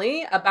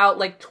 finally, about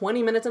like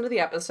 20 minutes into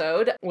the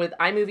episode, with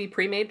iMovie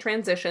pre-made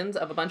transitions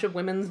of a bunch of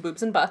women's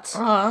boobs and butts,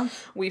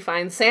 we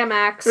find Sam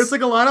Axe. There's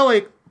like a lot of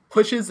like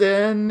pushes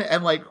in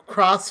and like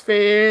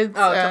crossfades.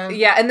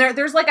 Yeah, and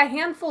there's like a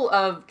handful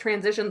of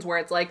transitions where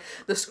it's like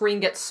the screen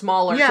gets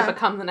smaller to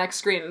become the next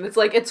screen, and it's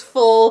like it's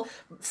full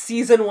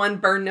season 1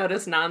 Burn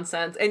Notice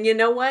nonsense. And you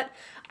know what?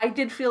 I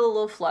did feel a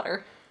little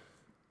flutter.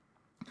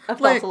 I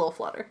felt a little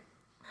flutter.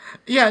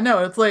 Yeah,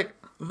 no, it's like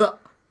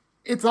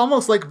it's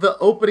almost like the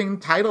opening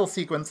title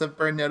sequence of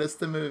Burn Notice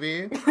the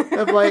movie.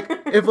 Of like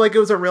if like it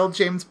was a real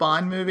James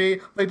Bond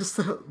movie, like just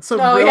like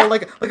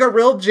a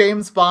real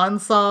James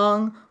Bond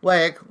song,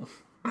 like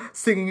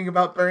singing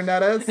about Burn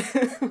Notice.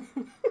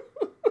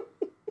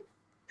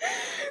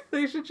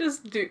 They should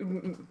just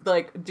do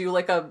like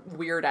a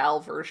Weird Al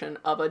version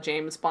of a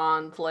James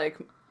Bond like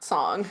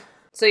song.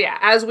 So yeah,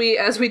 as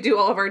we do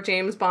all of our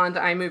James Bond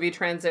iMovie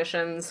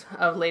transitions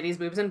of ladies'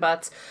 boobs and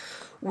butts,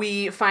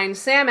 we find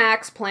Sam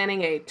Axe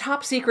planning a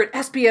top-secret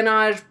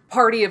espionage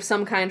party of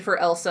some kind for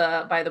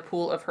Elsa by the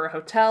pool of her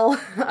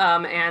hotel.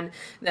 And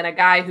then a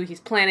guy who he's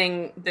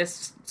planning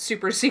this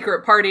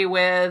super-secret party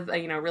with,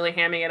 really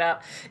hamming it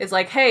up, is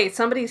like, hey,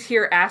 somebody's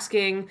here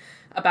asking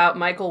about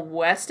Michael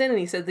Weston, and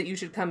he said that you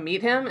should come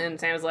meet him. And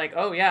Sam's like,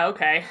 oh, yeah,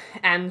 okay.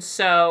 And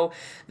so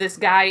this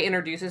guy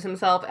introduces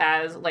himself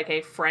as, like,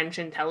 a French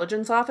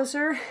intelligence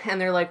officer.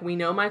 And they're like, we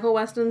know Michael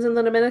Weston's in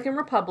the Dominican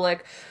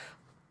Republic.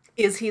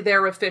 Is he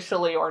there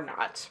officially or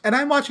not? And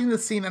I'm watching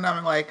this scene and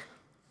I'm like,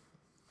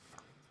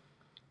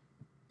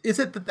 is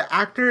it that the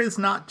actor is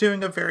not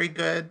doing a very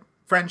good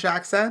French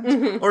accent?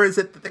 Mm-hmm. Or is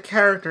it that the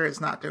character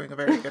is not doing a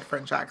very good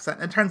French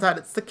accent? It turns out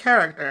it's the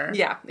character.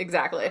 Yeah,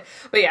 exactly.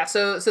 But yeah,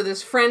 so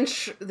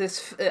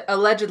this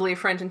allegedly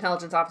French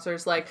intelligence officer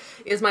is like,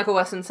 is Michael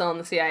Weston still in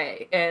the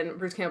CIA? And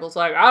Bruce Campbell's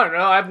like, I don't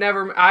know,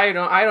 I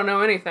don't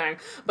know anything.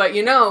 But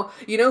you know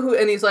who,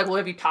 and he's like, well,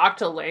 have you talked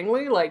to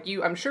Langley? Like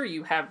I'm sure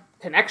you have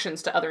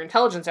connections to other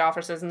intelligence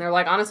officers, and they're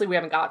like, honestly, we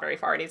haven't got very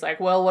far. And he's like,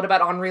 well, what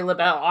about Henri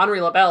Lebel? Henri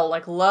Lebel,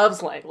 like,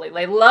 loves Langley.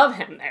 They love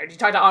him there. Did you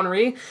talk to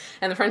Henri?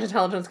 And the French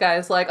intelligence guy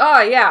is like,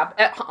 oh, yeah,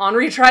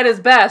 Henri tried his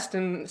best.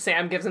 And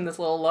Sam gives him this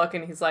little look,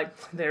 and he's like,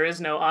 there is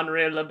no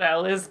Henri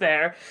Lebel, is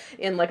there?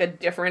 In, like, a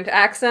different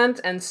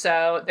accent. And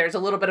so there's a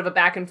little bit of a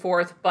back and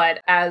forth,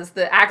 but as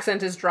the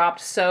accent is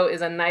dropped, so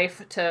is a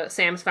knife to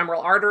Sam's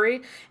femoral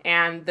artery.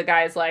 And the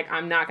guy's like,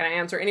 I'm not going to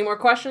answer any more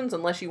questions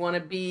unless you want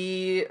to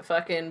be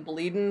fucking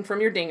bleeding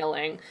from your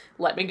ding-a-ling.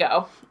 Let me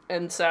go.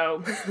 And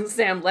so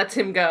Sam lets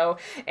him go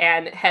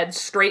and heads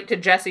straight to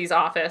Jesse's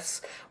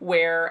office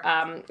where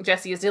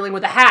Jesse is dealing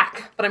with a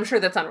hack, but I'm sure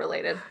that's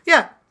unrelated.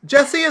 Yeah,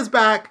 Jesse is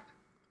back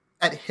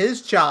at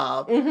his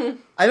job. Mm-hmm.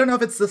 I don't know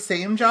if it's the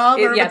same job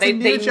or if it's a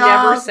new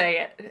job. Never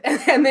say it.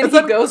 And then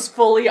he goes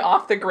fully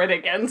off the grid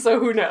again, so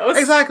who knows?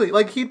 Exactly.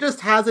 Like, he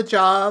just has a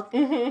job,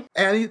 and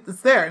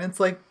it's there. And it's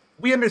like,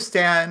 we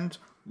understand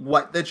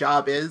what the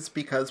job is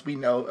because we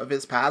know of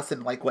his past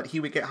and, like, what he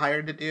would get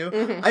hired to do.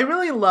 Mm-hmm. I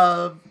really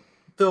love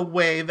the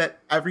way that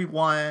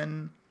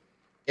everyone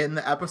in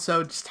the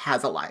episode just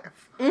has a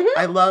life. Mm-hmm.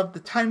 I love the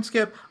time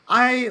skip.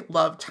 I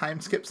love time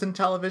skips in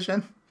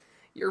television.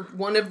 You're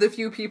one of the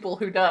few people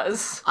who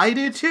does. I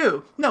do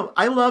too. No,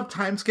 I love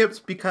time skips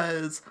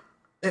because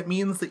it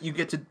means that you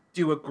get to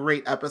do a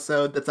great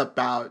episode that's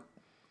about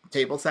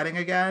table setting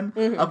again.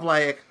 Mm-hmm. Of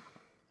like,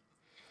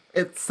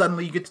 it's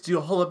suddenly you get to do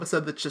a whole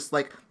episode that's just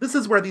like, this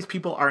is where these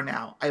people are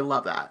now. I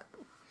love that.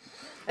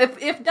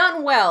 If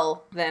done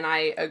well, then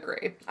I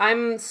agree.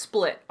 I'm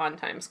split on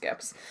time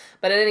skips.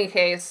 But in any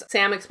case,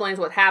 Sam explains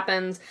what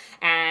happens,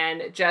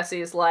 and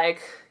Jesse's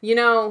like, you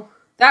know,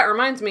 that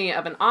reminds me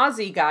of an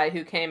Aussie guy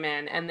who came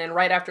in, and then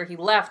right after he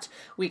left,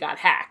 we got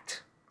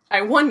hacked.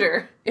 I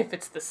wonder if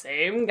it's the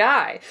same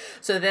guy.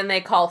 So then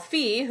they call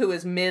Fee, who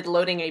is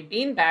mid-loading a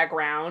beanbag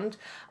round,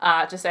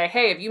 to say,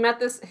 hey, have you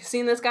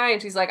seen this guy?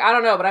 And she's like, I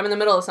don't know, but I'm in the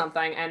middle of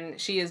something. And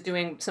she is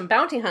doing some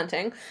bounty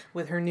hunting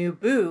with her new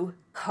boo,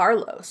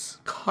 Carlos.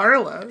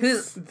 Carlos?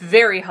 Who's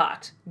very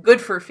hot.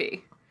 Good for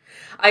Fee.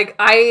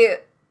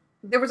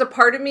 There was a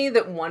part of me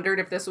that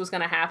wondered if this was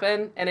going to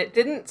happen, and it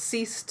didn't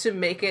cease to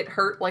make it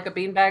hurt like a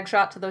beanbag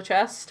shot to the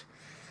chest.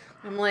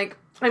 I'm like,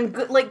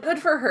 good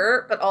for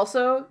her, but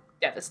also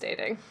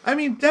devastating. I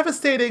mean,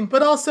 devastating,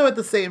 but also at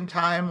the same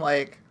time,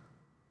 like,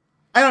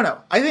 I don't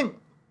know. I think,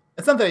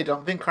 it's not that I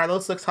don't think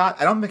Carlos looks hot.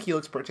 I don't think he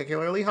looks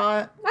particularly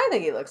hot. I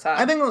think he looks hot.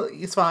 I think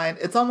he's fine.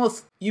 It's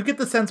almost, you get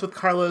the sense with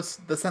Carlos,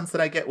 the sense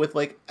that I get with,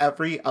 like,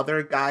 every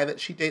other guy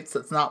that she dates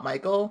that's not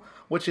Michael,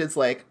 which is,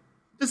 like,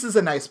 this is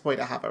a nice boy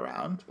to have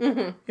around. Mm-hmm.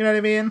 You know what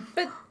I mean?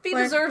 But Fee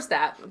deserves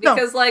that.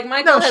 Because,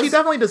 Michael she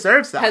definitely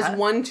deserves that. Has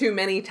one too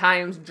many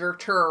times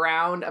jerked her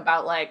around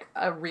about, like,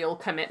 a real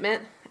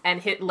commitment. And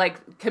hit,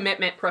 like,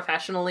 commitment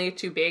professionally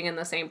to being in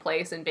the same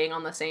place and being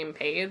on the same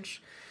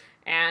page.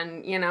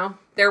 And, you know,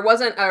 there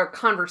wasn't a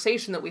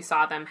conversation that we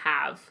saw them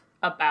have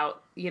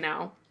about, you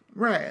know,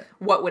 right,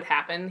 what would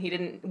happen.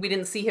 We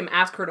didn't see him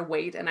ask her to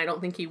wait, and I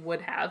don't think he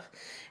would have.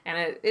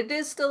 And it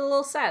is still a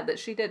little sad that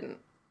she didn't.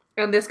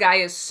 And this guy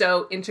is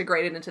so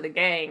integrated into the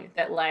gang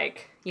that,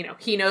 like, you know,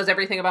 he knows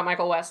everything about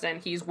Michael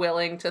Weston. He's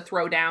willing to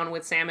throw down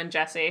with Sam and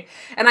Jesse.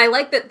 And I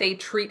like that they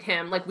treat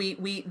him like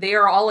they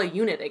are all a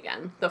unit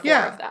again, the four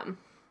of them.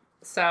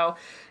 So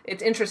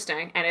it's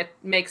interesting. And it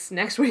makes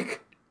next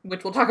week,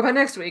 which we'll talk about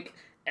next week,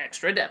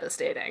 extra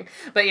devastating.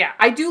 But yeah,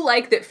 I do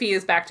like that Fee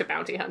is back to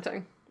bounty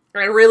hunting.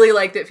 I really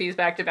like that Fee's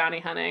back to bounty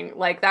hunting.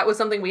 Like, that was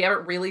something we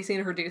haven't really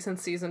seen her do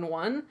since season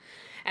 1.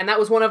 And that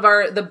was one of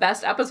the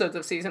best episodes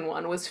of season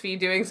 1, was Fee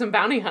doing some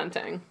bounty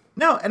hunting.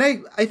 No, and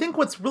I think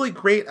what's really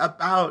great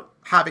about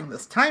having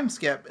this time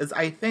skip is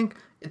I think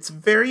it's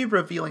very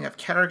revealing of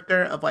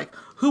character, of, like,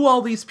 who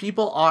all these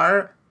people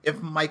are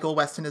if Michael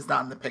Weston is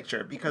not in the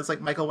picture. Because, like,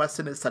 Michael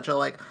Weston is such a,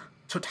 like,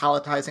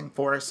 totalitizing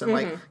force, and,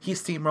 like, he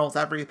steamrolls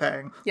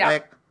everything. Yeah.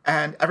 Like,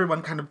 and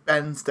everyone kind of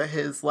bends to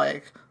his,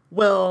 like,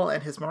 will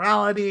and his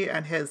morality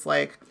and his,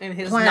 like, and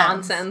his plans.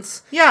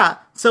 Nonsense. Yeah.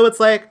 So it's,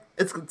 like,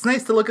 it's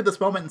nice to look at this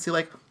moment and see,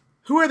 like,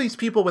 who are these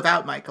people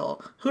without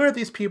Michael? Who are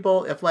these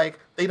people if, like,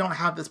 they don't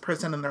have this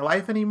person in their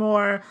life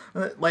anymore?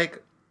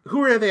 Like,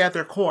 who are they at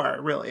their core,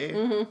 really?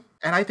 Mm-hmm.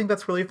 And I think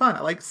that's really fun.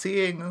 I like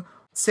seeing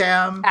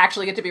Sam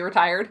actually get to be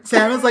retired.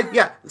 Sam is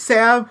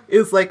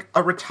like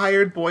a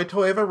retired boy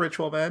toy of a rich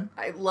woman.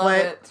 I love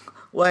it.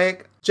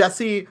 Like,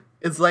 Jesse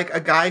is like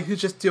a guy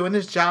who's just doing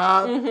his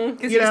job.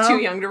 Because he's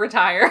too young to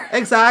retire.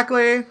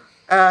 Exactly.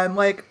 And,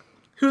 like,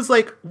 who's,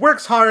 like,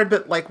 works hard,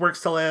 but, like,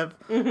 works to live.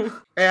 Mm-hmm.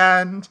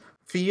 And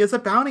Fee is a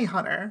bounty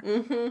hunter.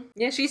 Mm-hmm.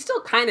 Yeah, she's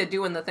still kind of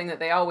doing the thing that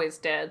they always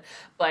did,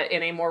 but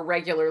in a more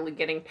regularly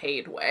getting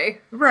paid way.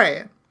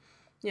 Right.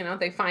 You know,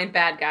 they find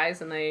bad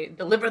guys and they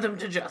deliver them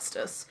to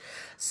justice.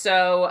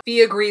 So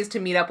Fee agrees to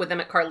meet up with them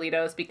at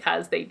Carlito's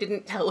because they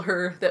didn't tell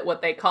her that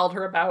what they called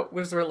her about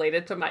was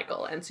related to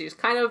Michael. And she's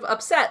kind of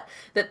upset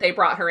that they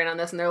brought her in on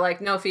this. And they're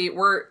like, no, Fee,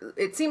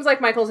 it seems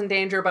like Michael's in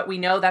danger, but we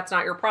know that's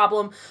not your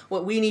problem.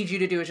 What we need you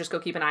to do is just go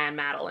keep an eye on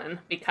Madeline.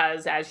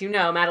 Because, as you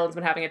know, Madeline's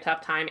been having a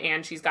tough time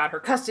and she's got her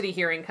custody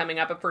hearing coming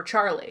up for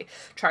Charlie.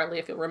 Charlie,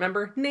 if you'll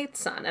remember, Nate's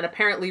son. And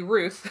apparently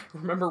Ruth,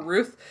 remember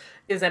Ruth?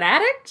 Is an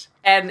addict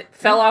and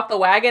fell off the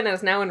wagon and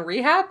is now in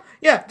rehab?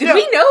 Yeah. Did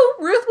we know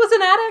Ruth was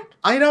an addict?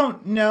 I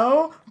don't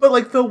know, but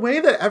like the way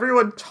that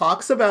everyone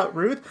talks about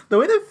Ruth, the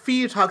way that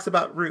Fee talks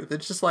about Ruth,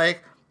 it's just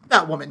like,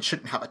 that woman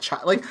shouldn't have a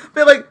child.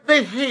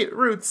 They hate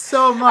Ruth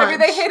so much. I mean,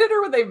 they hated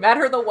her when they met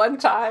her the one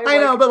time. I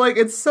know, but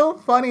it's so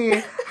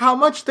funny how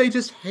much they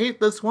just hate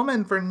this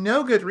woman for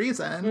no good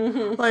reason.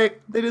 Mm-hmm.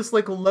 They just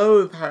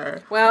loathe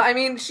her. Well, I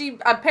mean, she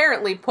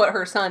apparently put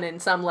her son in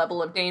some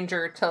level of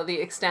danger to the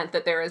extent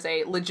that there is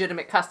a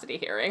legitimate custody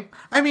hearing.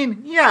 I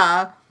mean,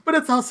 yeah, but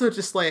it's also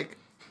just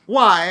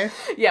why?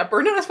 Yeah,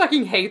 Bernadette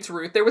fucking hates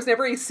Ruth. There was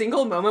never a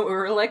single moment where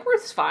we were like,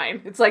 Ruth's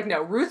fine. It's like,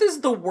 no, Ruth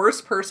is the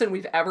worst person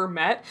we've ever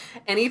met.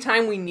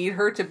 Anytime we need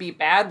her to be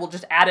bad, we'll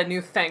just add a new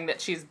thing that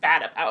she's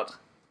bad about.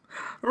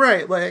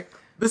 Right,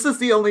 this is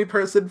the only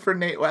person for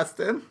Nate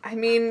Weston. I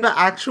mean... The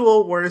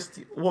actual worst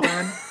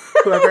woman,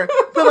 whoever.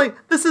 But,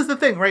 this is the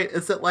thing, right?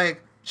 Is that,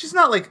 she's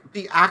not,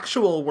 the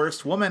actual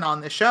worst woman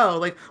on the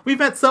show. We've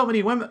met so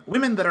many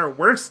women that are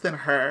worse than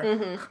her.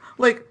 Mm-hmm.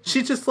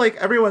 She's just,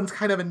 everyone's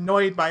kind of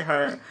annoyed by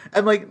her.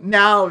 And,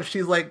 now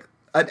she's,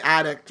 an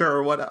addict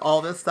or what,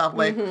 all this stuff.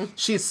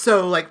 She's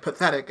so,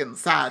 pathetic and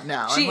sad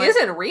now. She is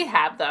in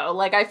rehab, though.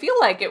 I feel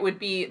like it would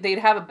be, they'd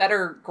have a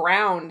better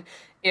ground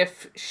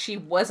if she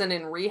wasn't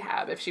in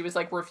rehab, if she was,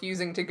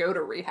 refusing to go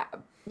to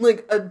rehab.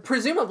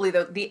 Presumably,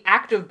 the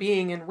act of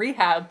being in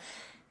rehab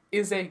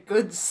is a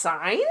good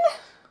sign?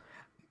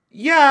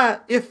 Yeah,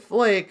 if,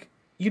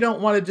 you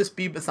don't want to just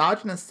be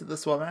misogynist to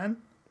this woman,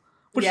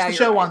 which the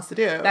show wants to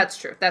do. That's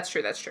true.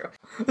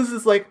 This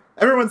is,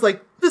 everyone's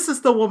this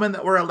is the woman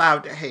that we're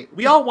allowed to hate.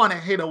 We all want to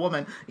hate a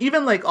woman.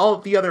 Even, all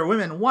of the other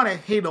women want to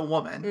hate a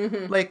woman.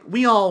 Mm-hmm.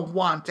 We all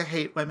want to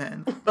hate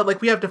women.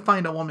 But, we have to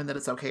find a woman that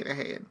it's okay to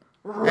hate.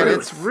 Ruth. And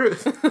it's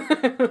Ruth.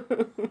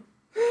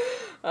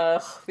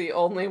 The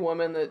only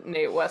woman that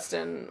Nate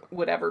Weston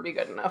would ever be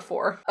good enough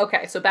for.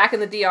 Okay, so back in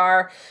the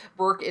DR,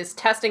 Burke is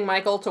testing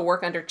Michael to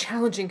work under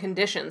challenging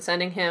conditions,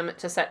 sending him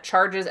to set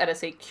charges at a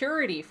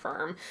security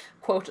firm,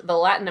 quote, the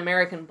Latin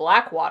American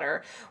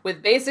Blackwater,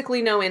 with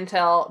basically no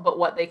intel but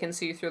what they can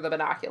see through the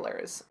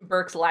binoculars.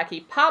 Burke's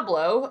lackey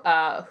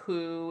Pablo,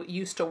 who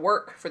used to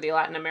work for the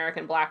Latin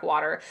American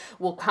Blackwater,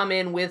 will come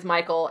in with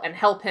Michael and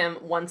help him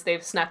once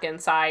they've snuck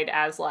inside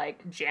as,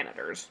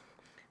 janitors.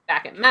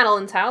 Back at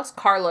Madeline's house,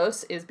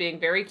 Carlos is being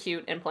very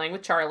cute and playing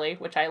with Charlie,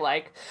 which I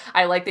like.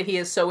 I like that he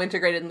is so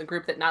integrated in the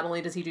group that not only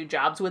does he do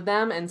jobs with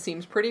them and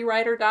seems pretty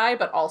ride or die,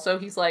 but also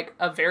he's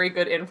a very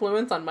good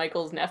influence on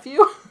Michael's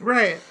nephew.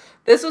 Right.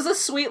 This was a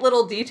sweet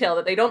little detail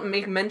that they don't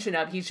make mention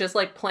of. He's just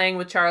playing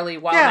with Charlie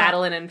while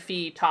Madeline and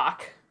Fee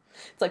talk.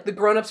 It's the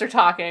grown-ups are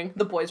talking,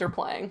 the boys are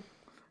playing.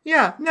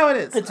 Yeah, no, it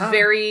is. It's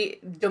very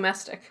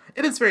domestic.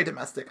 It is very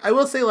domestic. I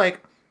will say,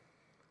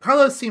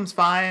 Carlos seems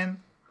fine.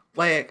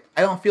 I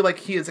don't feel like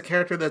he is a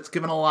character that's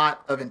given a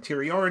lot of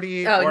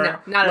interiority. Oh, no,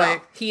 not at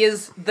all. He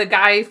is the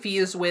guy Fee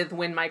is with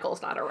when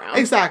Michael's not around.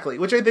 Exactly,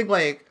 which I think,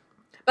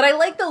 But I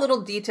like the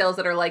little details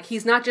that are,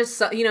 he's not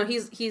just,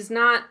 he's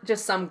not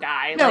just some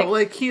guy. No,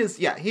 he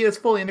is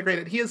fully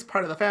integrated. He is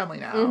part of the family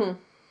now. Mm-hmm.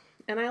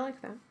 And I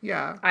like that.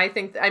 Yeah. I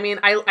think,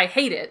 I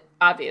hate it,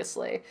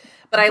 obviously,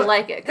 but I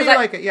like it. I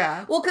like it,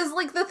 yeah. Well, because,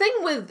 the thing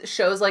with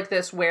shows like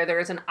this where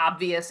there's an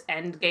obvious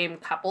endgame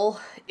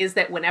couple is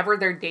that whenever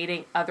they're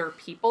dating other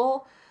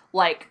people,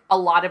 a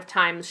lot of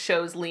times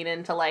shows lean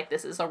into,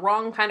 this is a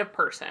wrong kind of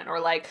person,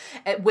 or,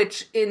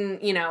 which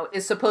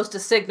is supposed to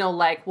signal,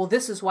 well,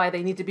 this is why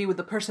they need to be with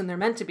the person they're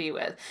meant to be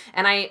with.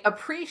 And I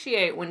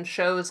appreciate when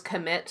shows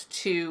commit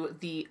to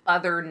the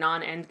other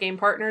non-endgame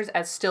partners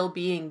as still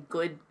being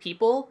good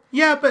people.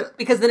 Yeah, but...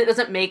 Because then it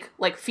doesn't make,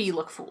 Fee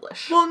look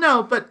foolish. Well,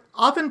 no, but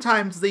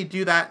oftentimes they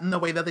do that in the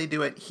way that they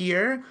do it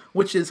here,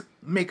 which is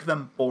make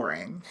them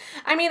boring.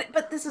 I mean,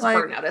 but this is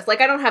Burnout.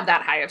 I don't have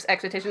that high of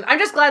expectations. I'm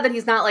just glad that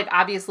he's not,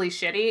 obviously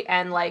shitty,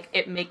 and,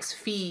 it makes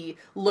Fee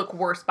look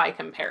worse by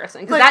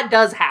comparison. Because that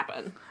does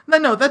happen.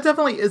 No, that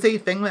definitely is a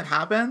thing that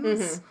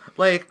happens.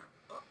 Mm-hmm.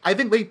 I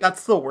think,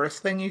 that's the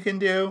worst thing you can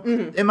do.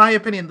 Mm-hmm. In my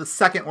opinion, the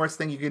second worst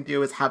thing you can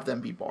do is have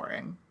them be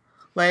boring.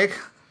 But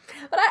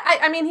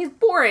I mean, he's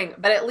boring,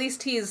 but at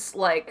least he's,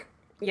 the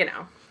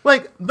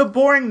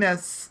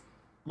boringness,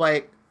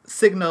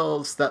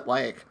 signals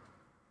that,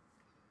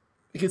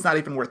 he's not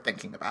even worth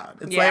thinking about.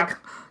 It's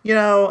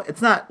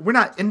it's not, we're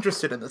not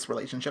interested in this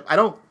relationship. I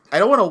don't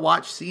want to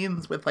watch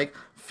scenes with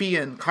Fee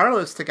and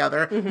Carlos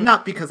together,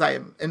 not because I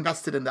am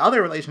invested in the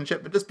other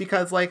relationship, but just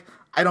because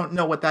I don't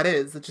know what that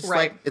is. It's just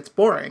it's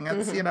boring.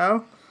 It's,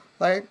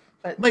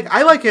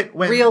 I like it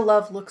when real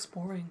love looks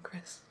boring,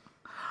 Chris.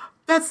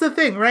 That's the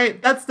thing,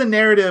 right? That's the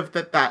narrative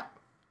that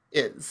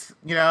is,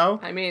 you know?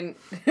 I mean,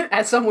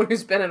 as someone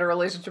who's been in a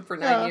relationship for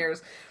 9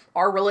 years,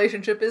 our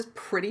relationship is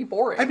pretty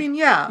boring. I mean,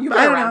 yeah. You've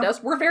been around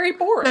us. We're very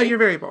boring. No, you're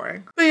very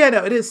boring. But yeah,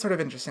 no, it is sort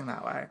of interesting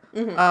that way.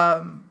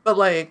 But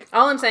like...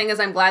 All I'm saying is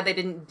I'm glad they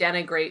didn't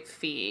denigrate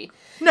Fee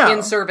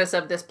in service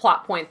of this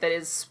plot point that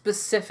is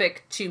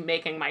specific to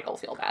making Michael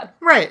feel bad.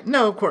 Right.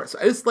 No, of course.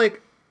 It's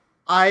like,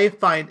 I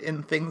find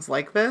in things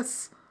like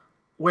this,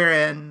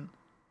 wherein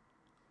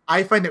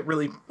I find it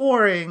really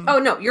boring. Oh,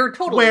 no, you're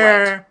totally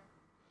right.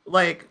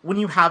 Like, when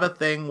you have a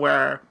thing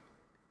where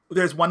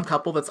there's one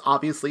couple that's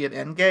obviously an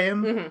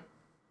endgame,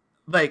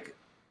 like,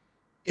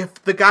 if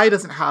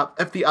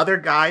the other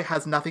guy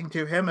has nothing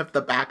to him, if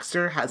the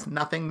Baxter has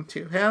nothing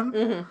to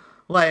him,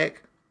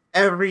 like,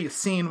 every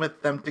scene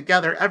with them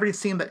together, every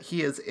scene that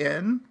he is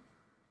in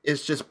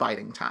is just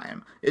biding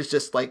time. It's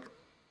just, like,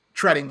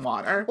 treading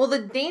water. Well, the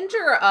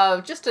danger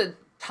of, just to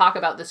talk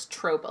about this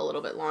trope a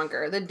little bit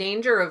longer, the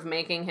danger of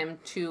making him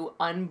too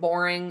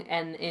unboring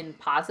and in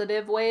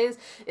positive ways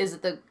is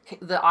that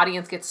the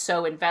audience gets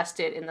so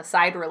invested in the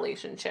side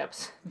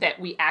relationships that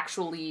we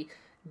actually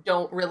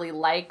don't really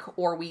like,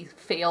 or we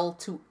fail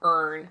to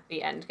earn the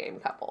endgame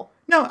couple.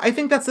 No, I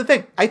think that's the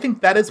thing. I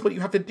think that is what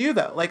you have to do,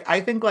 though. Like, I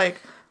think, like,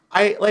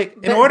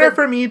 in order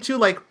for me to,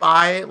 like,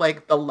 buy,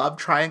 like, the love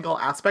triangle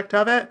aspect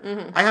of it,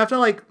 I have to,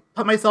 like,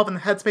 put myself in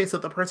the headspace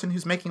of the person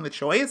who's making the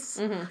choice.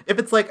 If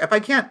it's, like, if I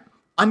can't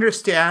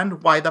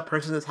understand why the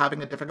person is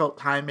having a difficult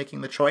time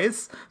making the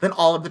choice, then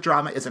all of the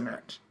drama isn't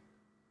earned.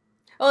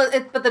 Well,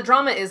 but the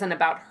drama isn't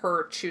about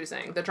her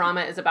choosing. The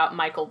drama is about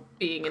Michael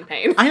being in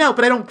pain. I know,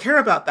 but I don't care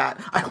about that.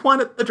 I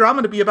want the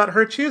drama to be about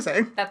her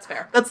choosing. That's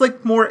fair. That's,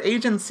 like, more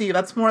agency.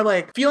 That's more,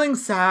 like, feeling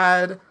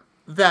sad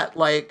that,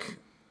 like,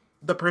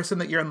 the person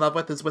that you're in love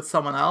with is with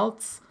someone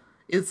else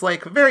is,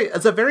 like,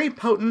 it's a very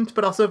potent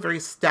but also very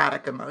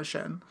static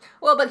emotion.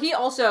 Well, but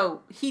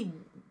he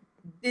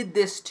did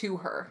this to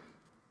her.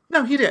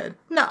 No, he did.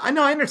 No,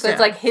 I understand. So it's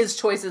like his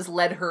choices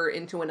led her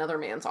into another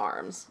man's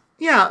arms.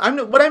 Yeah,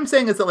 what I'm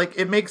saying is that, like,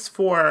 it makes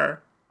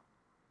for,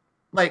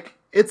 like,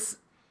 it's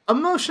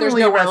emotionally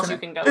There's nowhere resonant. Else you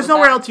can go There's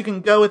nowhere else you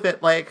can go with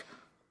it. Like,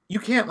 you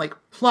can't, like,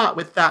 plot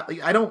with that.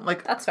 Like, I don't,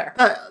 like... That's fair.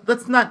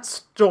 That's not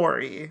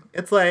story.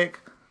 It's like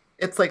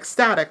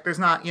static. There's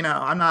not,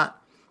 I'm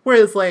not...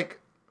 Whereas, like,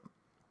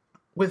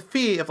 with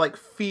Fee, if, like,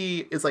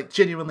 Fee is, like,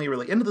 genuinely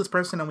really into this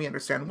person and we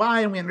understand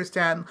why and we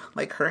understand,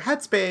 like, her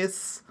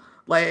headspace,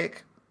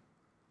 like...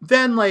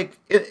 Then, like,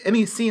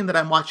 any scene that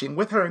I'm watching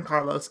with her and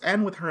Carlos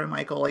and with her and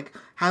Michael, like,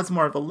 has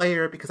more of a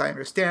layer because I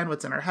understand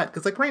what's in her head.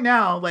 Because, like, right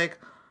now, like,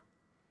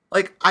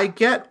 I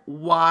get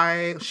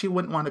why she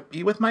wouldn't want to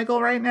be with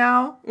Michael right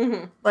now.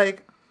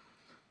 Like,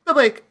 but,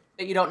 like...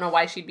 But you don't know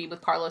why she'd be with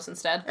Carlos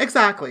instead?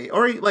 Exactly.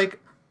 Or, like,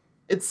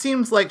 it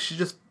seems like she's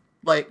just,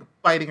 like,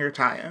 biding her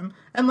time.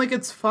 And, like,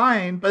 it's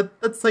fine, but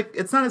that's, like,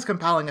 it's not as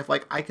compelling if,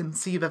 like, I can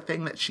see the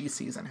thing that she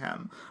sees in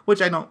him,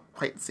 which I don't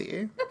quite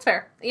see. That's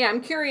fair. Yeah, I'm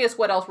curious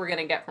what else we're going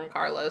to get from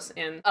Carlos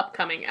in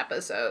upcoming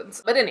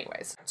episodes. But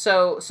anyways,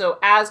 so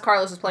as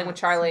Carlos is playing with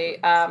Charlie,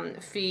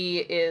 Fee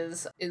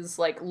is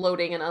like,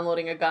 loading and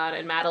unloading a gun,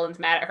 and Madeline's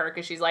mad at her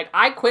because she's like,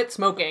 I quit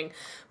smoking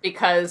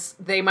because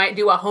they might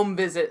do a home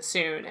visit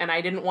soon, and I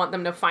didn't want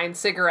them to find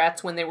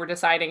cigarettes when they were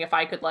deciding if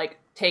I could, like,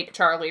 take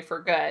Charlie for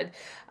good.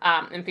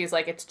 And Fee's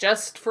like, it's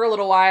just for a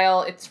little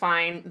while, it's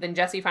fine. Then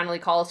Jesse finally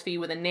calls Fee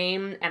with a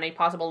name and a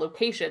possible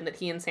location that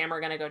he and Sam are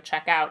going to go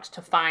check out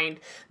to find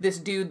this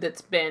dude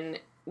that's been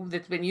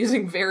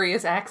using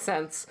various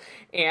accents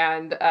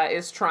and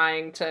is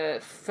trying to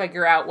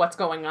figure out what's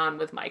going on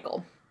with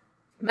Michael.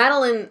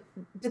 Madeline,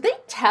 did they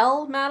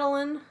tell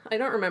Madeline? I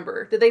don't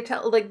remember. Did they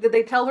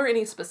tell her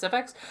any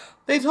specifics?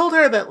 They told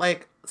her that,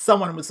 like,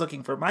 someone was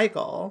looking for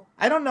Michael.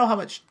 I don't know how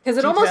much because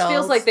it almost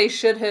feels like they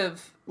should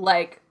have,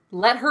 like,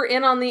 let her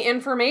in on the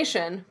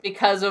information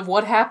because of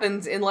what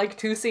happens in, like,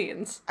 2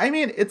 scenes. I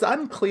mean, it's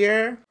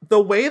unclear.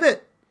 The way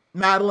that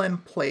Madeline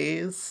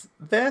plays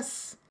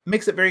this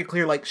makes it very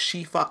clear, like,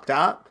 she fucked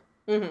up.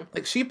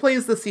 Like, she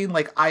plays the scene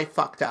like, I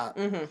fucked up.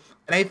 And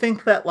I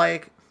think that,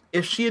 like,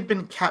 if she had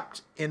been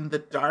kept in the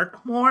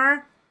dark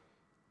more,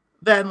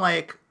 then,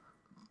 like,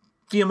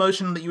 the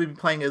emotion that you would be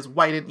playing is,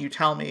 why didn't you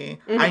tell me?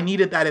 I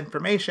needed that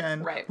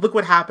information. Right. Look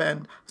what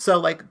happened. So,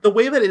 like, the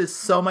way that it is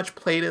so much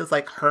played as,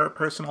 like, her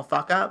personal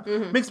fuck-up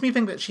makes me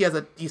think that she has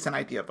a decent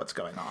idea of what's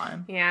going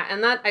on. Yeah,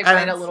 and that I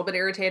find a little bit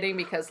irritating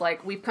because,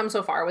 like, we've come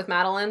so far with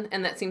Madeline,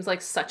 and that seems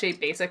like such a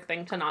basic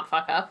thing to not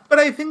fuck up. But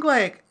I think,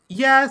 like,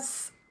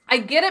 yes... I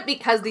get it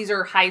because these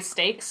are high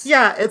stakes.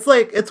 Yeah, it's,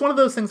 like, it's one of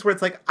those things where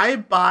it's, like, I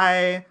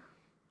buy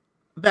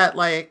that,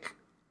 like,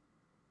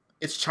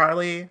 it's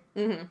Charlie...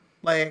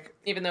 Like,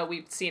 even though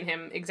we've seen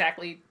him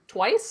exactly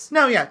twice?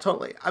 No, yeah,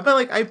 totally. But,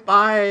 like, I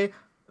buy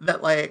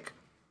that, like,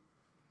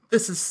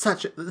 this is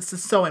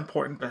so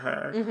important to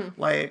her.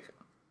 Like,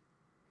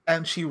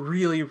 and she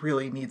really,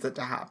 really needs it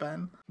to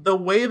happen. The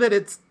way that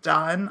it's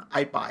done,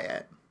 I buy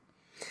it.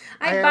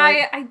 I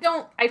buy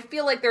it. I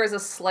feel like there is a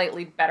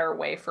slightly better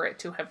way for it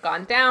to have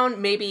gone down.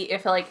 Maybe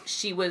if, like,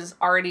 she was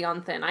already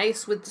on thin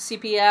ice with the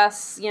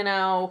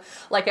CPS,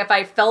 like, if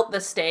I felt the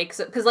stakes,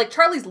 because, like,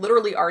 Charlie's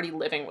literally already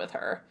living with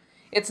her.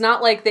 It's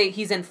not like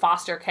he's in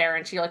foster care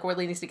and she like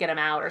really needs to get him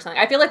out or something.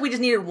 I feel like we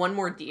just needed one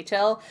more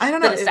detail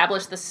that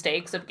established the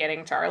stakes of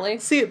getting Charlie.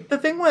 See, the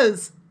thing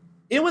was,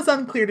 it was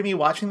unclear to me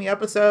watching the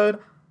episode.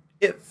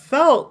 It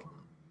felt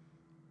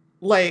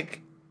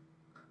like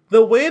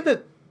the way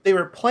that they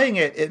were playing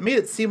it, it made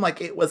it seem like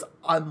it was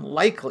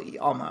unlikely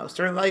almost.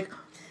 Or like,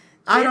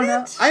 I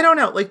don't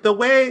know. Like the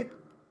way,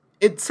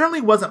 it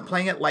certainly wasn't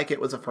playing it like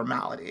it was a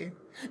formality.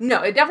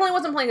 No, it definitely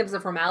wasn't playing it as a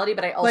formality,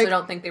 but I also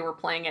don't think they were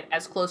playing it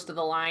as close to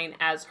the line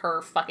as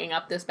her fucking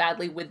up this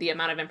badly with the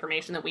amount of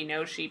information that we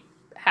know she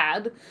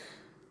had.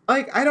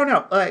 Like, I don't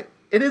know. Like,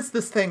 it is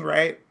this thing,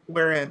 right?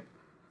 Wherein,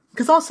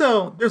 because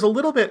also, there's a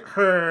little bit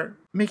her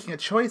making a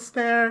choice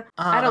there.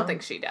 I don't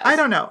think she does. I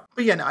don't know.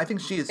 But yeah, no, I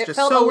think she's just so...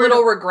 It felt a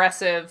little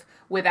regressive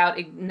without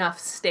enough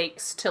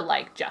stakes to,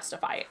 like,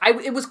 justify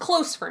it. It was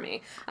close for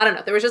me. I don't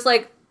know. There was just,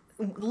 like...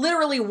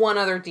 literally one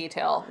other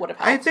detail would have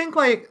helped. I think,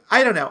 like,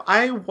 I don't know.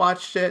 I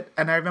watched it,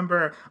 and I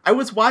remember I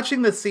was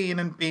watching the scene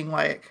and being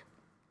like,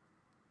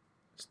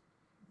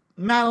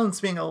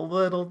 Madeline's being a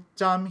little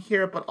dumb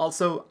here, but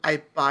also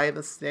I buy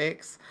the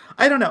stakes.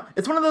 I don't know.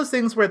 It's one of those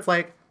things where it's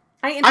like...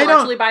 I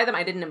intellectually buy them.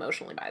 I didn't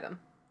emotionally buy them.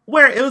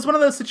 Where it was one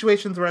of those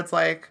situations where it's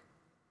like,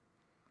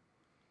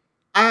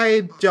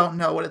 I don't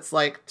know what it's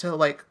like to,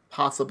 like,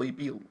 possibly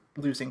be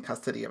losing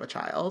custody of a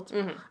child.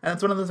 Mm-hmm. And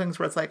it's one of those things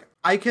where it's like,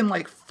 I can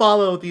like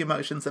follow the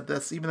emotions of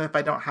this, even if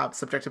I don't have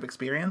subjective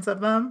experience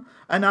of them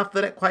enough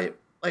that it quite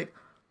like,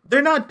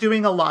 they're not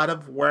doing a lot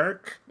of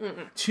work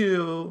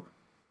to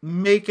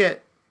make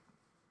it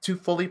to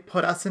fully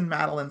put us in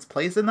Madeline's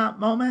place in that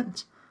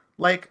moment.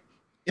 Like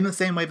in the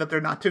same way that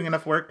they're not doing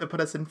enough work to put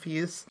us in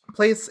Fee's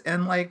place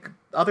in like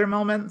other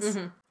moments.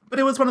 Mm-hmm. But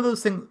it was one of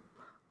those things,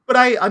 but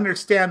I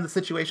understand the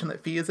situation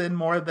that Fee is in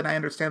more than I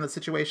understand the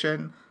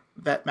situation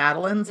that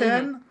Madeline's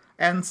in.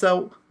 And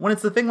so when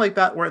it's a thing like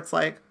that where it's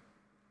like,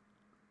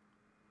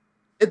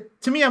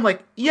 to me, I'm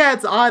like, yeah,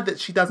 it's odd that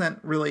she doesn't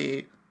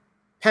really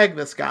peg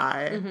this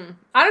guy. Mm-hmm.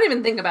 I don't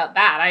even think about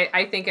that.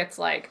 I think it's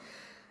like,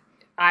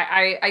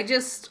 I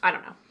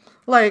don't know.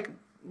 Like,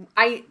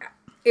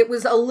 it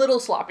was a little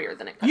sloppier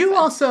than it could have been.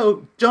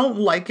 Also don't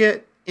like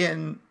it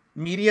in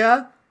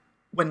media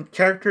when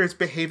characters'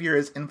 behavior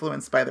is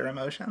influenced by their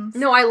emotions.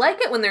 No, I like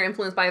it when they're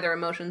influenced by their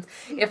emotions.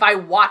 If I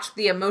watch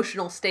the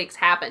emotional stakes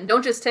happen,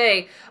 don't just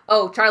say,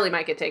 "Oh, Charlie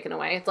might get taken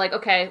away." It's like,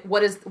 okay,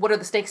 what are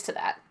the stakes to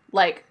that?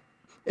 Like,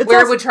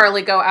 where would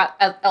Charlie go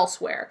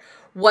elsewhere?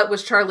 What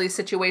was Charlie's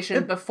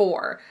situation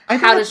before?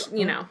 How does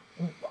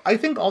I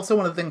think also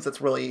one of the things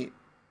that's really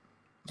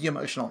the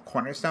emotional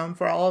cornerstone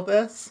for all of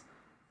this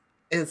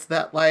is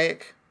that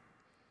like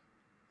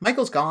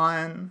Michael's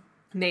gone.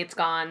 Nate's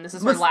gone. This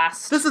is her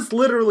last... This is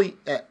literally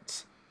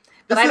it.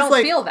 But I don't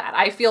feel that.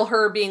 I feel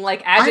her being,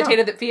 like,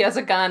 agitated that Fee has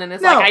a gun and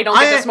is like, I don't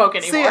get to smoke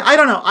anymore. See, I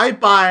don't know. I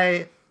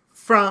buy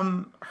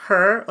from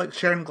her, like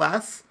Sharon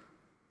Gless,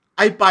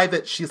 I buy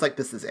that she's like,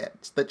 this is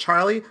it. That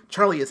Charlie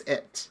is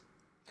it.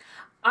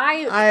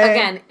 I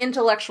again,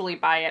 intellectually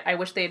buy it. I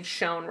wish they had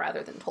shown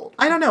rather than told me.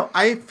 I don't know.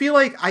 I feel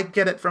like I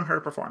get it from her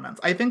performance.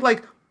 I think,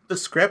 like, the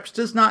script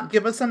does not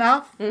give us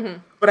enough,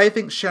 but I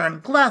think Sharon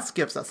Gless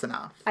gives us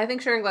enough. I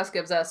think Sharon Gless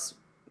gives us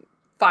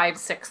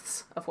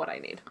 5/6 of what I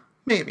need.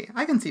 Maybe.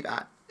 I can see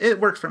that. It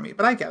works for me,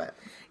 but I get it.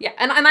 Yeah,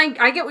 and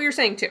I get what you're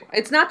saying, too.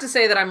 It's not to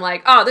say that I'm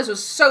like, oh, this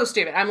was so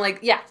stupid. I'm like,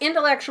 yeah,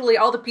 intellectually,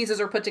 all the pieces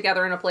are put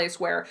together in a place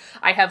where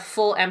I have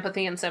full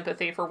empathy and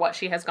sympathy for what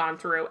she has gone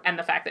through and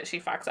the fact that she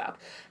fucks up.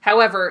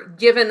 However,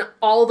 given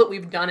all that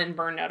we've done in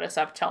Burn Notice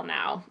up till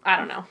now, I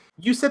don't know.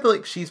 You said that,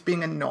 like, she's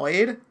being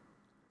annoyed.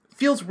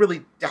 Feels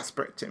really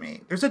desperate to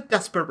me. There's a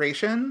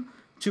desperation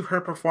to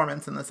her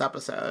performance in this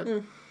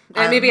episode.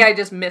 And maybe I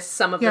just missed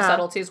some of the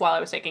subtleties while I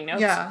was taking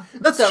notes. Yeah,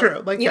 that's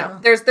true. Like,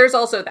 there's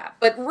also that.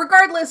 But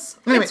regardless,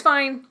 anyway, it's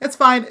fine. It's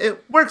fine.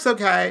 It works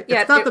okay.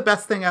 Yeah, it's not the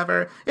best thing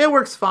ever. It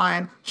works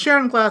fine.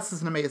 Sharon Gless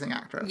is an amazing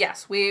actress.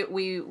 Yes, we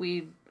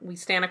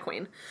stan a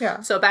queen.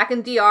 Yeah. So back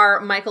in DR,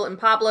 Michael and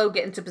Pablo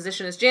get into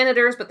position as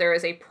janitors, but there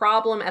is a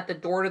problem at the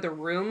door to the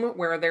room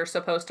where they're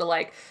supposed to,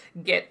 like,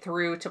 get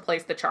through to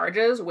place the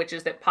charges, which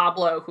is that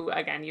Pablo, who,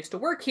 again, used to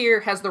work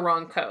here, has the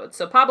wrong code.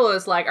 So Pablo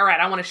is like, all right,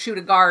 I want to shoot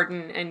a guard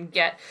and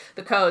get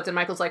the codes. And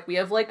Michael's like, we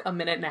have, like, a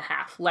minute and a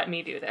half. Let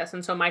me do this.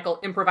 And so Michael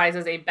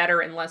improvises a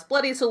better and less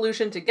bloody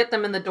solution to get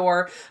them in the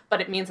door,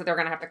 but it means that they're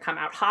going to have to come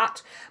out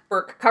hot.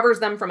 Burke covers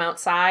them from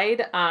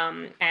outside,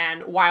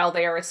 and while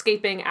they are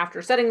escaping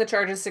after setting the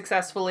charges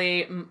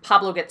successfully,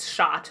 Pablo gets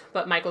shot,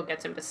 but Michael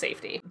gets him to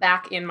safety.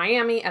 Back in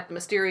Miami at the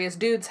mysterious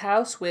dude's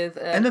house with...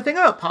 And the thing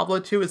about Pablo,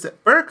 too, is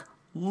that Burke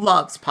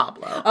loves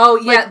Pablo. Oh,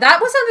 yeah, like,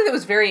 that was something that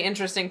was very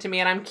interesting to me,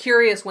 and I'm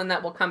curious when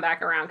that will come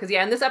back around. Because,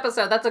 yeah, in this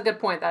episode, that's a good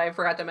point that I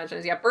forgot to mention,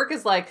 is, yeah, Burke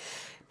is like,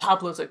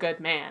 Pablo's a good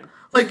man.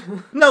 Like,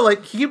 no,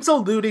 like, he keeps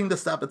alluding to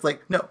stuff. It's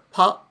like, no,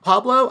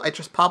 Pablo, I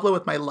trust Pablo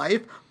with my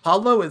life.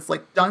 Pablo has,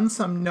 like, done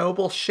some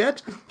noble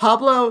shit.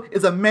 Pablo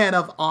is a man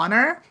of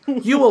honor.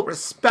 You will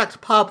respect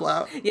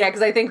Pablo. Yeah,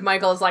 because I think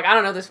Michael is like, I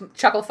don't know, this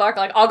chuckle fuck,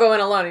 like, I'll go in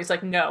alone. He's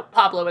like, no,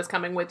 Pablo is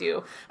coming with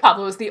you.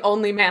 Pablo is the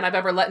only man I've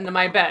ever let into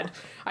my bed.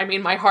 I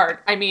mean, my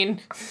heart. I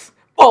mean,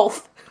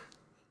 both.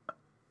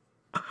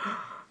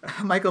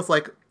 Michael's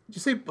like, did you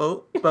say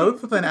both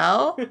with an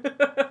L?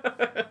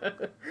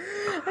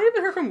 I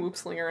haven't heard from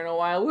Whoopslinger in a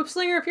while.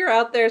 Whoopslinger, if you're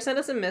out there, send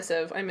us a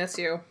missive. I miss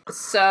you.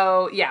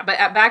 So, yeah, but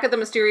back at the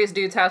mysterious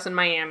dude's house in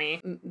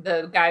Miami,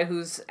 the guy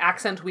whose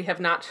accent we have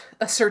not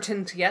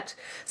ascertained yet,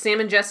 Sam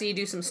and Jesse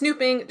do some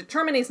snooping,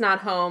 determine he's not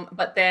home,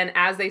 but then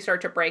as they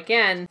start to break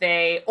in,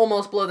 they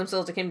almost blow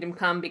themselves to Kingdom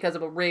Come because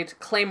of a rigged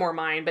Claymore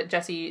mine, but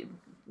Jesse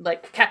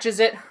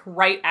catches it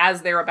right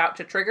as they're about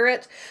to trigger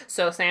it.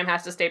 So Sam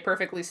has to stay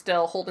perfectly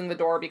still holding the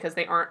door because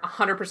they aren't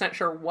 100%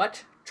 sure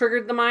what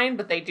triggered the mine,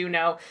 but they do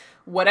know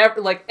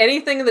whatever,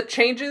 anything that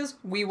changes,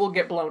 we will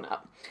get blown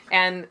up.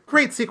 And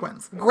great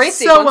sequence.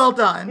 So well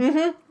done.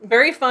 Mm-hmm.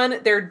 Very fun.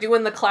 They're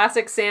doing the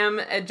classic Sam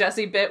and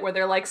Jesse bit where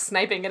they're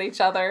sniping at each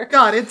other.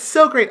 God, it's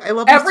so great. I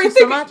love this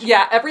so much.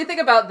 Yeah,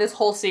 everything about this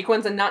whole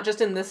sequence, and not just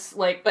in this,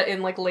 but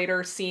in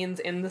later scenes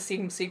in the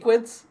same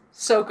sequence.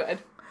 So good.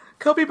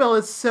 Kobe Bell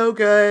is so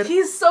good.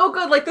 He's so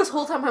good. This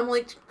whole time I'm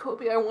like,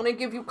 Kobe, I want to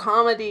give you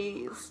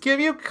comedies.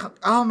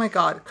 Oh my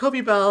God.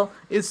 Kobe Bell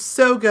is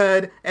so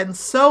good and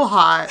so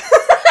hot.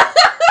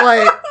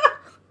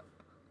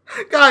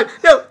 God,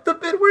 no, the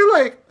bit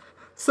where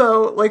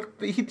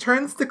he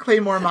turns to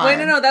Claymore Mine.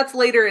 Wait, no, that's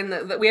later in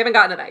we haven't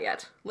gotten to that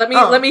yet. Let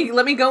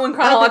me go in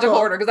chronological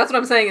order, because that's what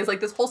I'm saying is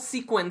this whole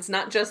sequence,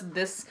 not just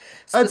this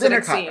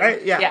specific scene.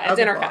 Right? Yeah,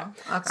 it's intercut.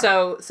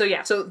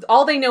 Okay. So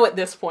all they know at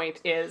this point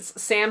is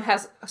Sam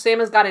has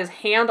got his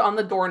hand on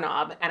the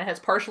doorknob and it has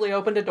partially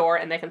opened a door,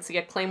 and they can see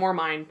a Claymore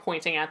mine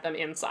pointing at them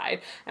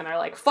inside. And they're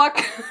like, fuck,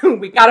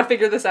 we gotta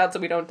figure this out so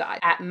we don't die.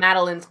 At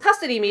Madeline's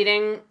custody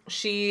meeting,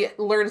 she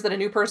learns that a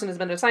new person has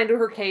been assigned to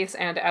her case,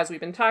 and as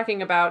we've been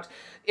talking about,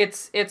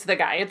 it's the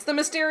guy. It's the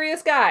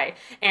mysterious guy.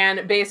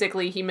 And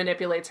basically he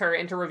manipulates her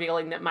into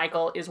revealing that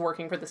Michael is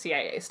working for the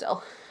CIA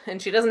still.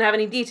 And she doesn't have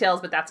any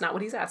details, but that's not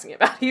what he's asking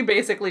about. He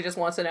basically just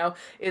wants to know,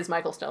 is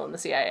Michael still in the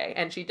CIA?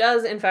 And she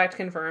does, in fact,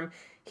 confirm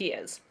he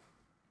is.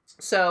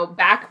 So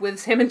back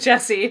with him and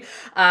Jesse,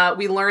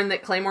 we learn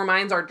that Claymore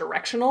mines are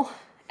directional.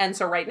 And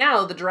so right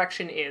now, the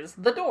direction is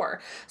the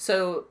door.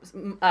 So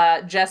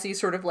Jesse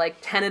sort of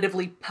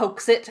tentatively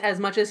pokes it as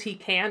much as he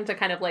can to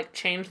kind of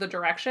change the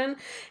direction.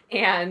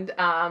 And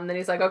then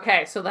he's like,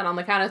 okay, so then on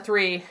the count of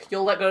 3,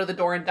 you'll let go of the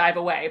door and dive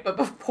away. But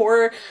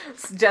before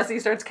Jesse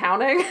starts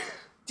counting,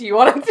 do you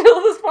want to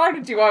tell this part or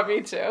do you want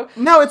me to?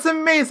 No, it's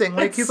amazing.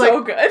 He's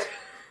so good.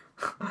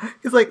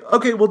 He's like,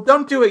 okay, well,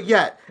 don't do it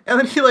yet. And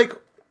then he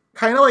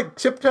kind of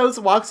tiptoes,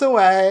 walks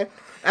away,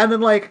 and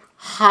then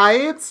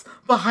hides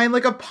behind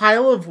a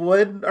pile of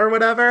wood or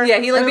whatever. Yeah,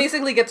 he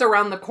basically gets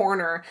around the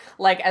corner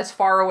as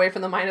far away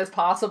from the mine as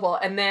possible,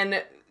 and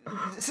then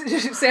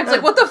Sam's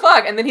like, what the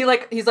fuck? And then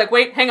he's like,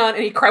 wait, hang on,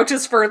 and he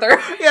crouches further.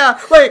 Yeah,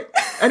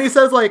 and he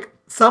says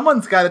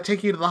someone's got to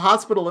take you to the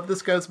hospital if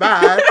this goes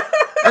bad.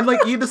 And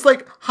he just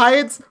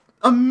hides.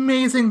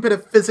 Amazing bit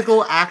of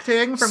physical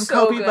acting from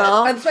Kobe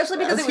Bell. And especially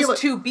because it was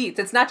 2 beats.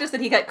 It's not just that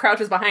he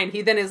crouches behind.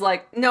 He then is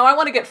like, no, I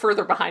want to get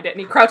further behind it. And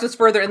he crouches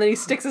further, and then he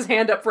sticks his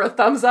hand up for a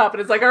thumbs up. And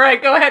it's like, all right,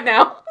 go ahead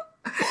now.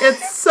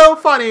 It's so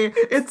funny.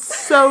 It's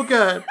so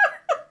good.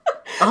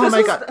 Oh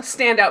my God. This was a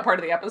standout part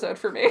of the episode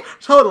for me.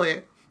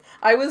 Totally.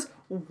 I was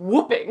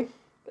whooping.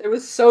 It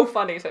was so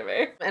funny to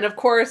me. And of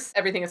course,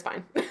 everything is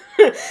fine.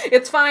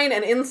 It's fine,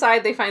 and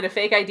inside they find a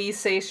fake ID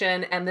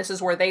station, and this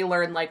is where they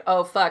learn,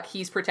 oh, fuck,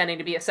 he's pretending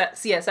to be a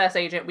CSS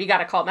agent. We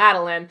gotta call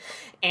Madeline.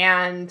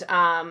 And,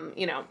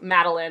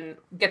 Madeline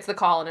gets the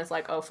call and is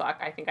like, oh, fuck,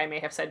 I think I may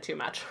have said too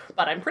much.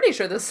 But I'm pretty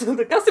sure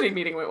the custody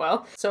meeting went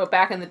well. So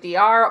back in the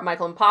DR,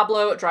 Michael and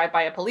Pablo drive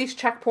by a police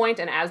checkpoint,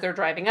 and as they're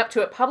driving up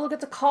to it, Pablo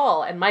gets a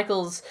call, and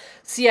Michael's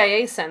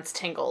CIA sense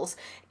tingles.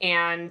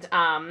 And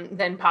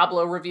then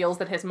Pablo reveals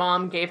that his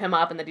mom gave him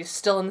up and that he's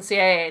still in the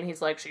CIA, and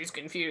he's like, she's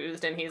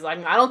confused, and he's like,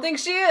 I don't think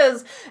she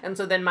is. And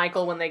so then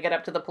Michael, when they get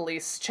up to the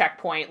police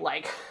checkpoint,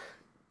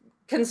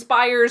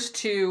 conspires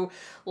to,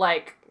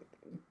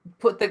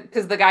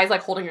 because the guy's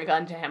holding a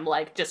gun to him,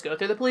 just go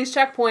through the police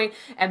checkpoint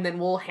and then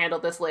we'll handle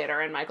this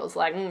later. And Michael's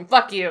like,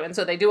 fuck you. And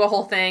so they do a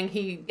whole thing.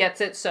 He gets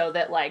it so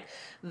that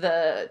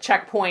the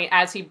checkpoint,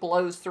 as he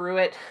blows through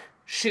it,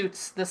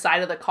 shoots the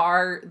side of the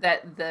car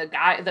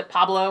that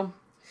Pablo,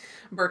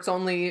 Burke's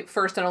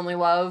first and only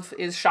love,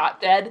 is shot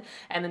dead.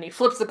 And then he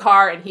flips the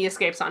car and he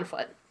escapes on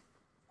foot.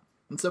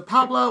 And so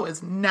Pablo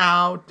is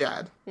now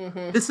dead.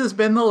 Mm-hmm. This has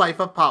been the life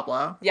of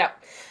Pablo.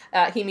 Yep.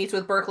 He meets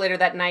with Burke later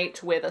that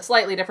night with a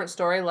slightly different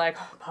story,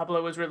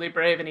 Pablo was really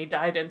brave and he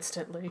died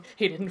instantly.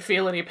 He didn't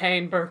feel any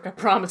pain, Burke, I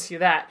promise you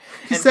that.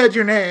 He said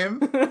your name.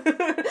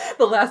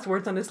 The last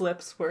words on his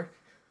lips were,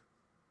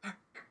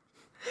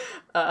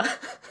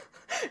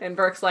 and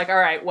Burke's like, all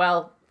right,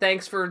 well,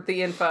 thanks for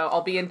the info.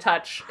 I'll be in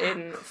touch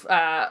in,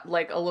 a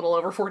little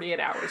over 48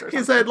 hours or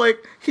something.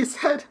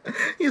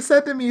 He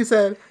said to me,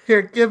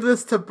 here, give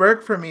this to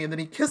Burke for me, and then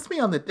he kissed me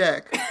on the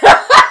dick.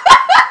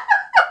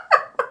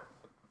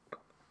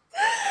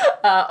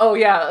 Oh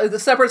yeah, the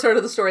separate sort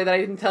of the story that I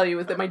didn't tell you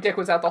was that my dick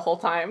was out the whole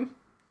time.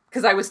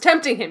 Because I was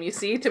tempting him, you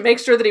see, to make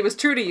sure that he was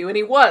true to you, and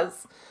he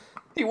was.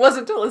 He was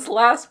until his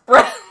last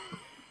breath.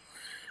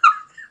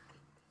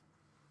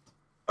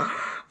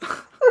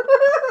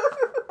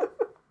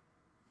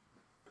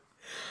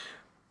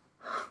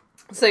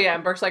 So yeah,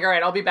 and Burke's like, all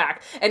right, I'll be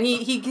back. And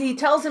he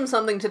tells him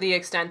something to the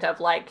extent of,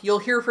 like, you'll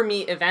hear from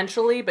me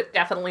eventually, but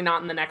definitely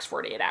not in the next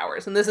 48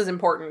 hours. And this is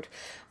important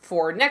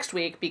for next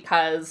week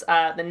because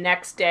the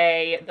next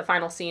day, the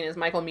final scene is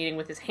Michael meeting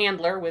with his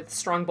handler, with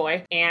Strong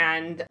Boy.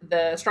 And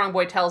the Strong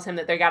Boy tells him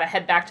that they gotta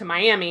head back to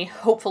Miami,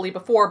 hopefully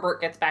before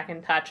Burke gets back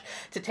in touch,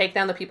 to take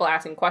down the people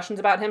asking questions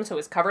about him so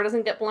his cover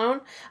doesn't get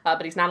blown.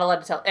 But he's not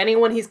allowed to tell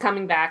anyone he's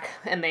coming back,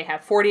 and they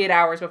have 48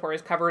 hours before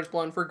his cover is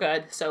blown for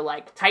good. So,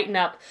 like, tighten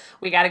up.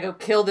 We gotta go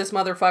kill this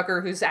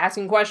motherfucker who's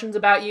asking questions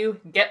about you,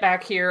 get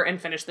back here,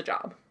 and finish the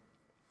job.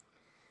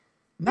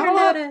 Not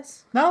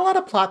a lot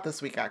of plot this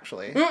week,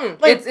 actually.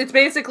 Like, it's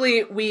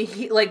basically,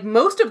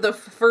 most of the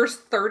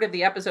first third of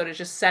the episode is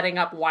just setting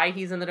up why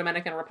he's in the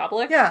Dominican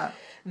Republic. Yeah.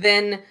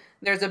 Then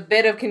there's a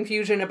bit of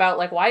confusion about,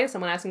 like, why is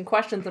someone asking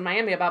questions in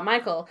Miami about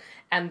Michael?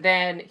 And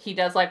then he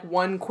does, like,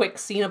 one quick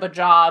scene of a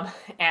job,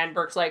 and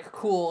Burke's like,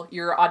 cool,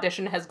 your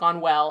audition has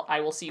gone well,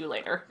 I will see you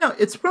later. No,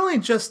 it's really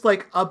just,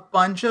 like, a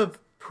bunch of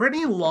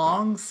pretty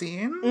long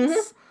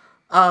scenes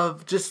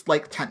of just,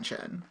 like,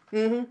 tension.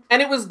 Mm-hmm.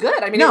 And it was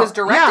good. I mean, it was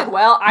directed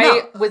well.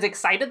 I was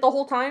excited the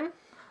whole time.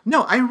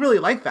 No, I really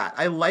like that.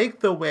 I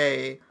like the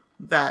way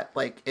that,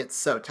 like, it's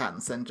so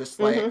tense and just,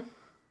 like,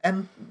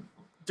 and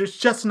there's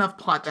just enough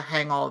plot to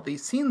hang all of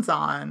these scenes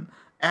on,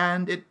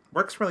 and it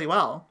works really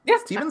well. Yeah.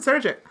 Steven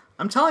Surgic,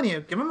 I'm telling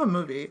you, give him a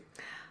movie.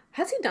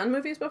 Has he done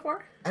movies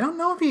before? I don't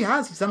know if he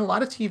has. He's done a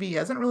lot of TV. He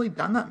hasn't really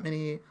done that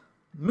many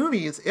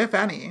movies, if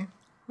any.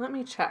 Let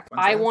me check.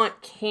 I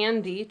Want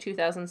Candy,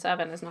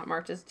 2007, is not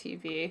marked as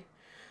TV.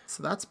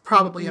 So that's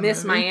probably a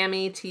Miss movie.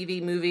 Miami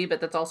TV movie, but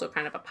that's also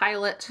kind of a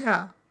pilot.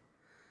 Yeah.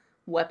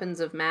 Weapons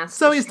of Mass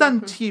So he's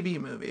done TV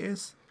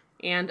movies.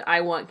 And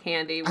I Want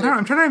Candy. I don't know.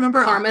 I'm trying to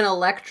remember. Carmen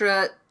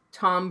Electra,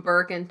 Tom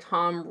Burke, and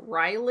Tom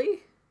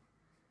Riley.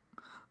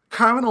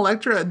 Carmen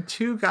Electra and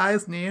two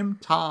guys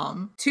named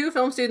Tom. Two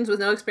film students with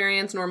no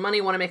experience nor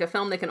money want to make a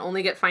film. They can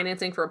only get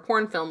financing for a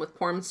porn film with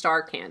porn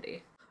star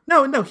Candy.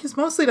 No, he's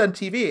mostly done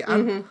TV.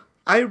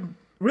 I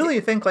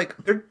really think, like,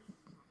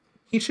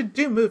 he should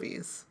do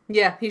movies.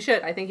 Yeah, he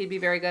should. I think he'd be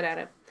very good at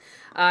it.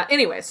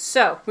 Anyways,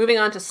 so moving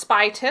on to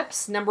spy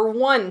tips. Number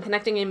 1,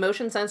 connecting a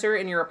motion sensor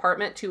in your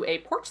apartment to a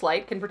porch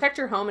light can protect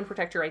your home and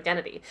protect your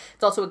identity.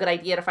 It's also a good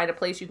idea to find a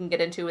place you can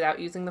get into without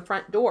using the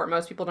front door.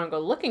 Most people don't go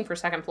looking for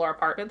second floor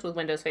apartments with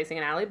windows facing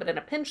an alley, but in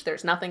a pinch,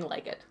 there's nothing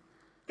like it.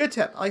 Good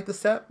tip. I like the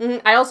step.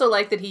 Mm-hmm. I also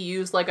like that he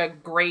used, like, a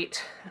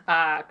grate,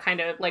 kind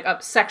of, like,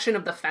 a section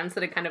of the fence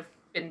that had kind of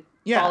been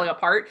falling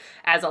apart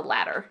as a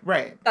ladder.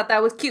 Right. Thought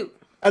that was cute.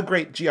 A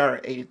great,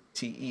 Grate.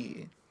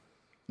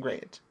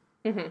 Great.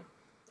 Mm-hmm.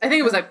 I think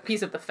it was a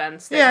piece of the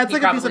fence. Yeah, it's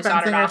like a piece of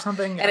fencing or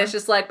something. Yeah. And it's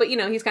just like, but,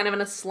 he's kind of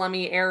in a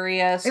slummy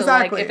area. So,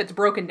 exactly. like, if it's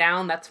broken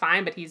down, that's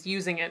fine, but he's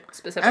using it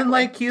specifically. And,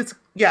 like, he's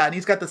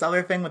got this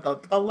other thing with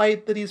the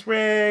light that he's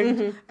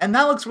rigged. And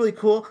that looks really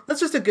cool. That's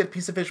just a good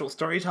piece of visual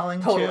storytelling,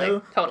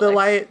 too. Totally. The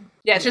light.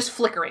 Yeah, it's just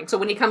flickering. So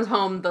when he comes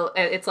home,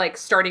 it's, like,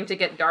 starting to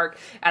get dark,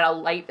 and a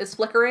light is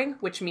flickering,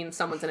 which means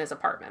someone's in his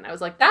apartment. I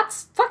was like,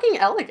 that's fucking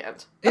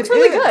elegant. That's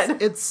really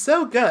good. It's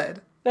so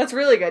good. That's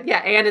really good. Yeah,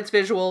 and it's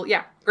visual.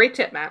 Yeah, great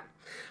tip, Matt.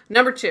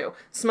 Number 2,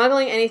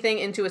 smuggling anything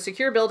into a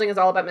secure building is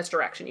all about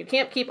misdirection. You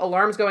can't keep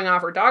alarms going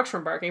off or dogs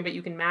from barking, but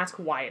you can mask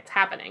why it's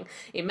happening.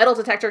 A metal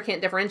detector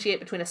can't differentiate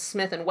between a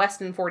Smith &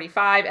 Wesson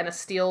 45 and a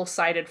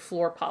steel-sided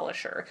floor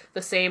polisher,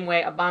 the same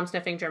way a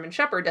bomb-sniffing German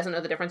Shepherd doesn't know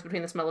the difference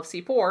between the smell of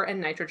C4 and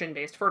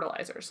nitrogen-based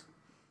fertilizers.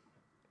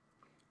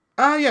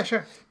 Yeah,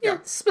 sure. Yeah,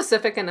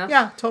 specific enough.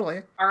 Yeah,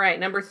 totally. All right,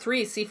 number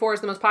 3, C4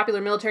 is the most popular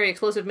military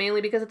explosive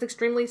mainly because it's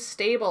extremely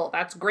stable.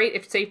 That's great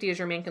if safety is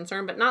your main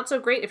concern, but not so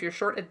great if you're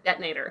short a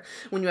detonator.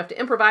 When you have to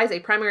improvise,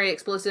 a primary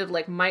explosive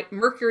like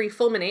mercury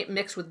fulminate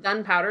mixed with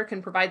gunpowder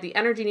can provide the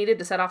energy needed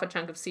to set off a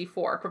chunk of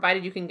C4,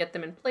 provided you can get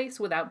them in place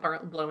without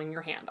blowing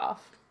your hand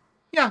off.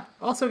 Yeah,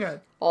 also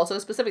good. Also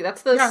specific.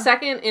 That's the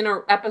second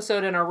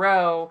episode in a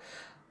row,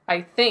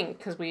 I think,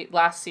 because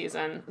last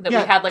season, that we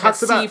had like a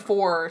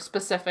C4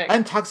 specific.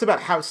 And talks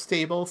about how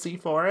stable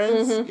C4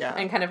 is. Mm-hmm. Yeah.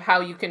 And kind of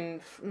how you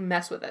can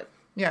mess with it.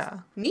 Yeah.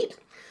 Neat.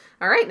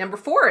 All right, number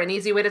 4, an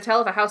easy way to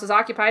tell if a house is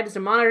occupied is to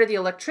monitor the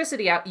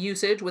electricity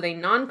usage with a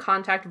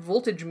non-contact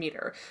voltage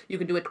meter. You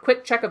can do a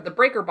quick check of the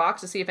breaker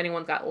box to see if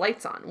anyone's got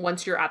lights on.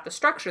 Once you're at the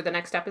structure, the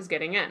next step is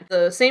getting in.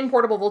 The same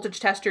portable voltage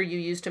tester you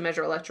use to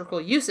measure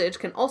electrical usage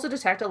can also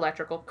detect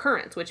electrical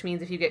currents, which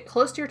means if you get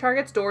close to your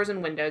target's doors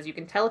and windows, you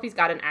can tell if he's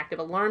got an active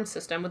alarm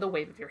system with a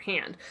wave of your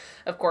hand.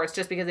 Of course,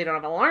 just because they don't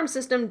have an alarm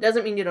system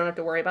doesn't mean you don't have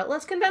to worry about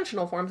less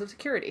conventional forms of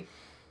security.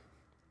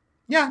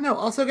 Yeah, no,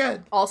 also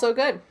good. Also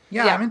good.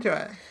 Yeah, I'm into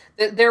it.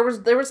 There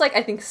was like,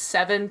 I think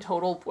 7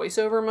 total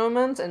voiceover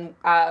moments, and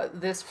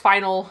this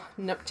final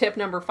tip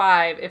number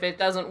 5, if it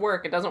doesn't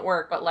work, it doesn't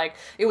work, but like,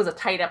 it was a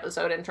tight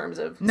episode in terms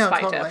of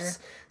spy tips.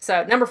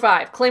 So, number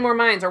 5, Claymore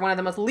mines are one of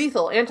the most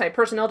lethal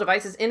anti-personnel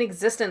devices in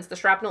existence. The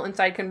shrapnel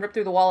inside can rip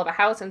through the wall of a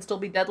house and still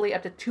be deadly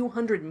up to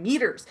 200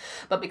 meters.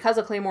 But because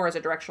a Claymore is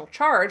a directional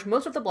charge,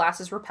 most of the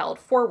blast is repelled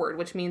forward,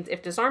 which means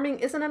if disarming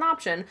isn't an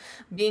option,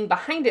 being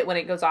behind it when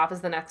it goes off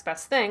is the next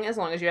best thing, as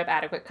long as you have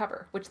adequate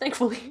cover, which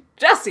thankfully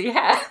Jesse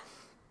had.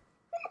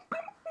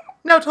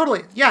 No,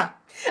 totally. Yeah.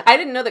 I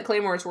didn't know that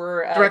claymores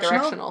were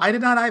directional. I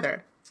did not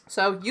either.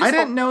 So useful. I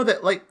didn't know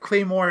that, like,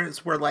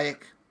 claymores were,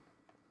 like,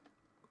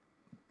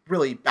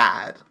 really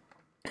bad.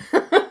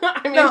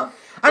 I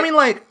mean,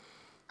 like,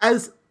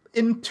 as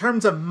in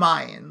terms of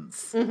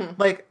mines,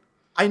 like,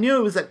 I knew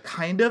it was a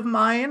kind of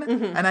mine,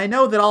 and I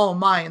know that all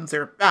mines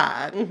are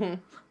bad,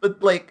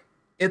 but, like,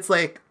 it's,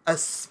 like, a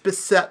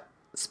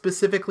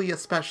specifically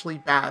especially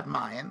bad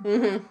mine.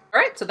 All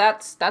right, so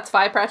that's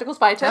 5 practical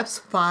spy tips. That's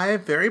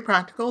 5 very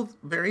practical,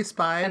 very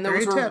spy, and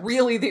very those were tips.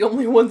 really the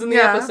only ones in the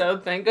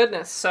episode, thank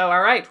goodness. So,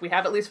 all right, we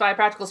have at least 5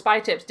 practical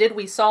spy tips. Did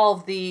we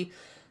solve the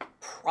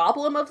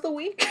problem of the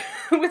week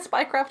with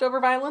spycraft over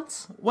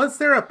violence? Was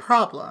there a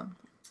problem?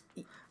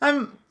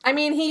 I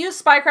mean, he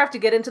used spycraft to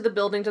get into the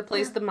building to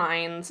place the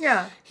mines.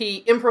 Yeah. He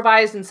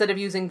improvised instead of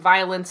using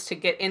violence to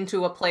get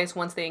into a place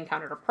once they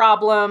encountered a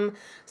problem.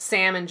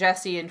 Sam and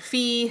Jesse and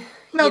Fee.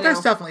 No,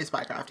 there's definitely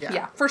spycraft, yeah.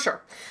 Yeah, for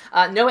sure.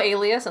 No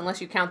alias,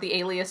 unless you count the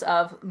alias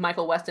of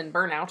Michael West in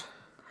Burnout.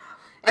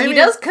 And he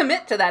does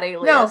commit to that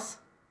alias.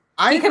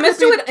 No, he commits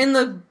to it in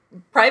the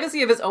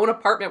privacy of his own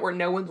apartment where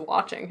no one's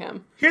watching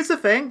him. Here's the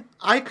thing.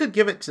 I could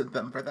give it to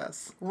them for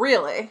this.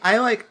 Really?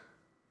 I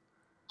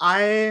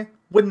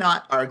would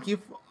not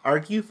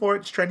argue for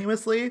it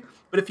strenuously,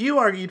 but if you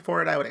argued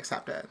for it, I would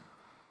accept it.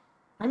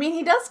 I mean,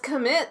 he does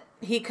commit.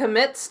 He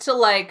commits to,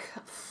 like,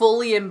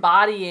 fully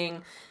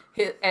embodying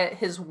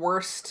his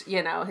worst,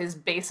 his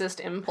basest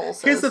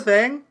impulses. Here's the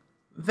thing.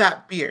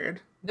 That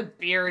beard. The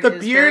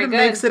beard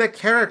makes it a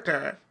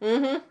character.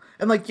 Mm-hmm.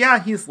 And, like, yeah,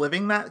 he's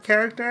living that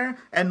character,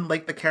 and,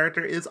 like, the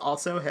character is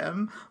also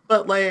him,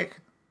 but, like,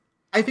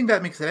 I think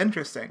that makes it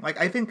interesting. Like,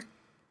 I think,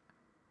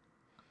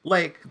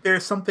 like,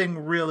 there's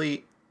something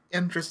really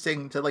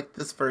interesting to, like,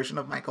 this version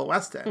of Michael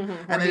Weston.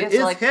 Mm-hmm. And he has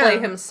to, like, play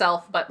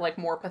himself, but, like,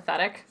 more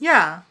pathetic.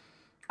 Yeah.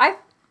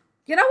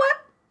 You know what?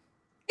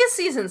 It's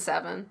season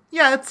 7.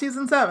 Yeah, it's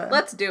season 7.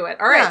 Let's do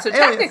it. All right, so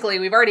technically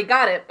we've already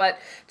got it, but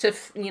to,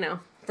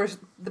 for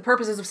the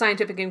purposes of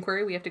scientific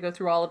inquiry, we have to go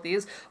through all of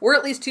these. Were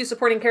at least 2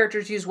 supporting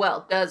characters used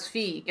well? Does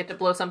Fee get to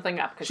blow something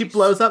up? She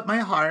blows up my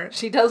heart.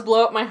 She does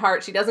blow up my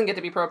heart. She doesn't get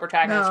to be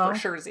pro-protagonist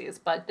for surezies,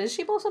 but does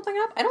she blow something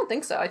up? I don't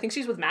think so. I think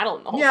she's with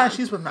Madeline the whole time. Yeah,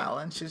 she's with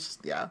Madeline.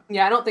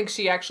 Yeah, I don't think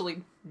she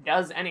actually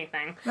does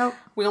anything. Nope.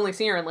 We only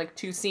see her in, like,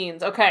 2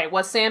 scenes. Okay,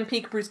 was Sam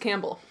peak Bruce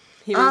Campbell?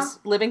 He was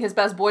living his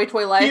best boy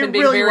toy life and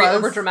being really very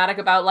overdramatic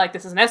about, like,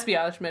 this is an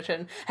espionage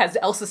mission. Has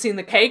Elsa seen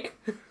the cake?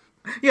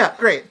 Yeah,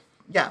 great.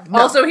 Yeah. No.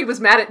 Also, he was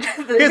mad at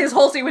his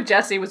whole scene with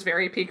Jesse was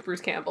very peak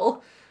Bruce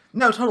Campbell.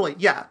 No, totally.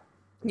 Yeah.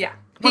 Yeah.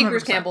 Peak 100%.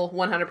 Bruce Campbell,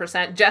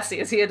 100%. Jesse,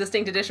 is he a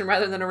distinct addition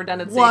rather than a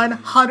redundancy?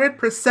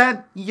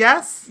 100%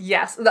 yes.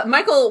 Yes.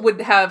 Michael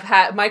would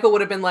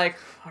have been like,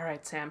 all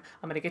right, Sam,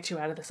 I'm going to get you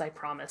out of this, I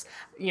promise.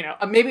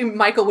 Maybe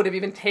Michael would have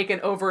even taken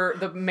over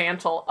the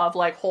mantle of,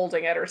 like,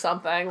 holding it or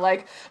something.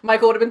 Like,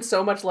 Michael would have been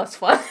so much less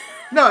fun.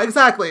 No,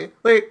 exactly.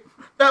 Like,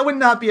 that would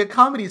not be a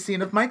comedy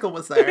scene if Michael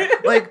was there.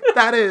 Like,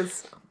 that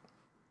is...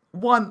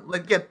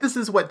 this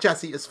is what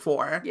Jesse is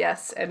for.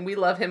 Yes, and we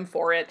love him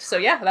for it. So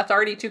yeah, that's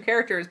already 2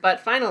 characters. But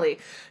finally,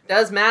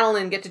 does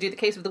Madeline get to do the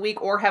case of the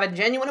week or have a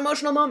genuine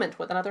emotional moment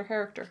with another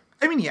character?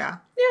 I mean, yeah.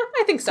 Yeah,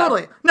 I think so.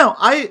 Totally. No,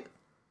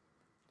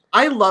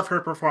 I love her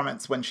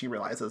performance when she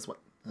realizes what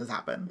has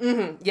happened.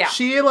 Mm-hmm, yeah.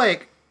 She,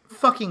 like,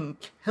 fucking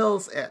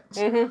kills it.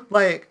 Mm-hmm.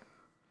 Like,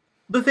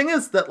 the thing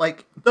is that,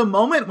 like, the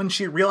moment when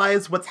she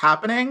realized what's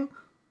happening,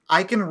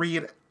 I can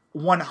read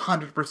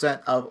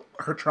 100% of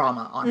her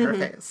trauma on her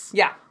face.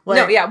 Yeah.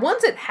 Like,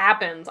 once it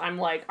happens, I'm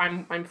like,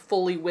 I'm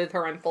fully with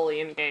her, I'm fully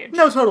engaged.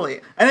 No,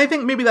 totally. And I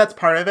think maybe that's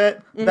part of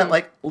it that,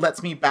 like,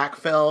 lets me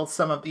backfill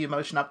some of the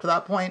emotion up to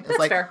that point. It's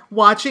like, fair.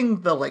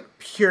 Watching the, like,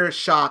 pure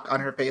shock on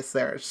her face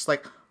there. It's just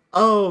like,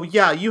 oh,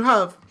 yeah,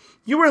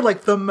 you were,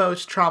 like, the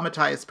most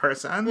traumatized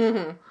person.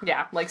 Mm-hmm.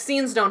 Yeah, like,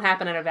 scenes don't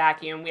happen in a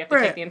vacuum. We have to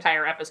take the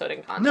entire episode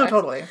in context. No,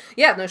 totally.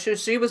 Yeah, no,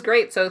 she was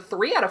great. So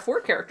 3 out of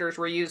 4 characters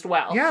were used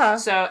well. Yeah.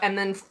 So, and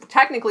then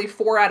technically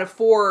 4 out of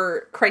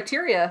 4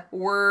 criteria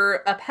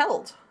were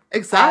upheld.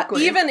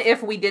 Exactly. Even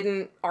if we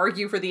didn't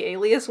argue for the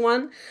alias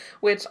one,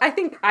 which I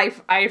think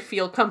I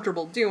feel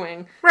comfortable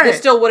doing, this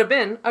still would have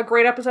been a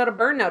great episode of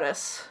Burn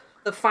Notice.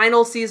 The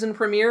final season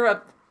premiere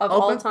of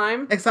all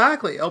time.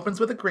 Exactly. Opens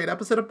with a great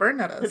episode of Burn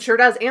Notice. It sure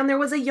does. And there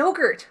was a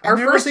yogurt. Our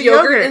first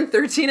yogurt in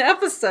 13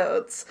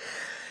 episodes.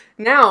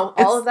 Now,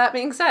 all of that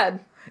being said.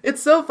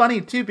 It's so funny,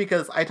 too,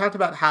 because I talked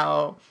about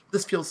how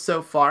this feels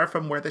so far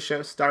from where the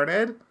show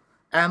started.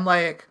 And,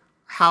 like,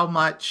 how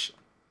much,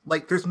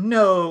 like, there's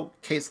no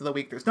case of the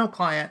week. There's no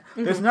client.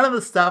 Mm-hmm. There's none of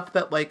the stuff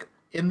that, like,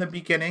 in the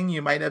beginning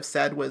you might have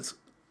said was,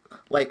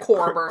 like,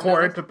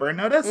 core to Burn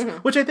Notice.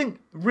 Which I think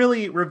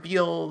really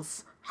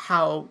reveals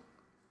how,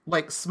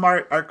 like,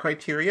 smart our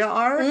criteria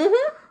are,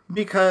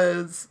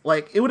 because,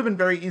 like, it would have been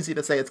very easy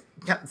to say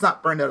it's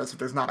not Burn Notice if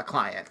there's not a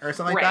client or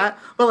something like that.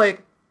 But,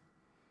 like,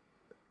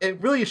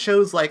 it really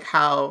shows, like,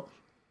 how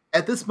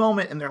at this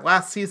moment in their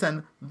last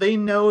season, they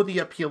know the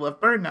appeal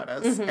of Burn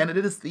Notice, and it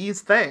is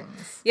these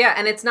things. Yeah,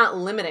 and it's not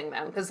limiting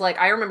them, because, like,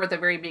 I remember at the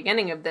very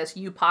beginning of this,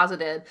 you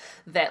posited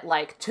that,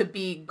 like, to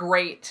be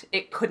great,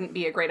 it couldn't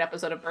be a great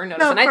episode of Burn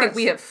Notice, and I think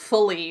we have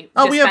fully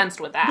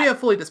dispensed with that. We have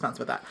fully dispensed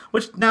with that,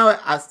 which now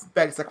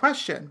begs the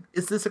question,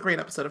 is this a great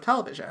episode of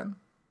television?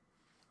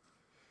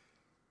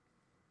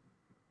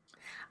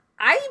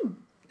 I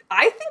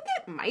think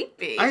it might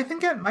be. I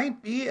think it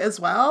might be as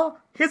well.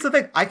 Here's the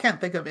thing. I can't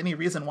think of any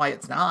reason why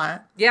it's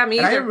not. Yeah, me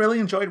either. And I really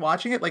enjoyed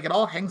watching it. Like, it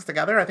all hangs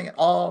together. I think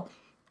all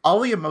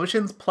the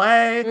emotions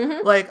play.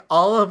 Like,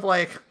 all of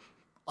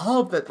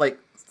the, like,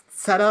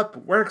 setup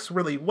works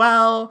really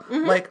well.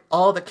 Like,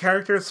 all the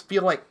characters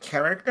feel like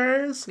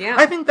characters. Yeah.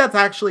 I think that's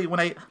actually, when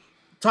I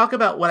talk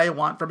about what I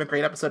want from a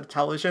great episode of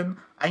television,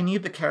 I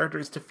need the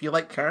characters to feel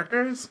like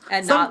characters.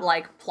 And not,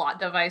 like, plot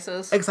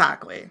devices.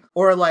 Exactly.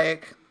 Or,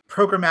 like,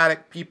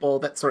 programmatic people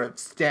that sort of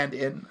stand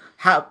in,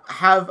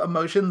 have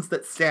emotions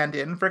that stand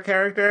in for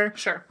character.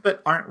 Sure.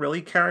 But aren't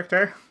really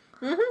character.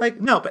 Like,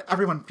 no, but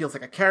everyone feels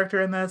like a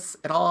character in this.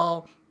 It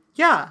all,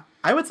 yeah.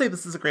 I would say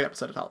this is a great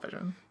episode of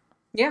television.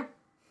 Yeah,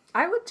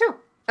 I would too.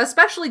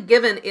 Especially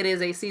given it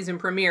is a season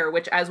premiere,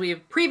 which, as we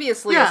have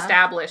previously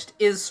established,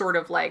 is sort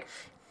of like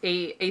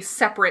a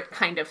separate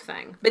kind of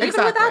thing. But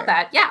even without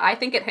that, yeah, I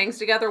think it hangs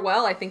together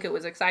well. I think it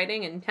was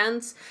exciting,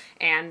 intense,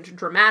 and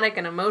dramatic,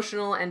 and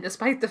emotional. And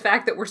despite the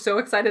fact that we're so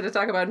excited to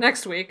talk about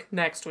next week,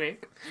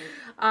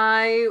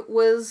 I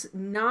was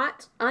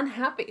not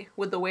unhappy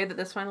with the way that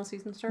this final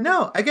season started.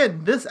 No,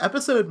 again, this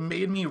episode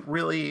made me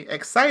really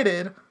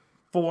excited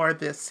for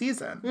this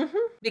season.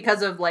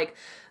 Because of, like,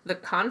 the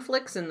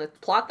conflicts and the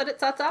plot that it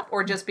sets up,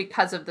 or just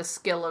because of the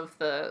skill of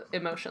the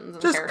emotions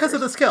and just because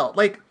of the skill.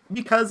 Like,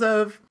 because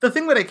of the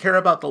thing that I care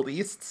about the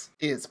least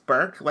is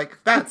Burke. Like,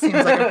 that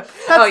seems like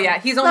oh yeah,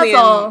 he's only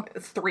in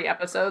 3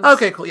 episodes.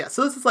 Okay, cool. Yeah,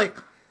 so this is like,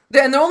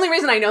 and the only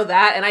reason I know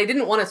that, and I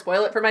didn't want to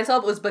spoil it for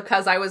myself, was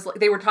because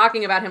they were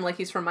talking about him like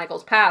he's from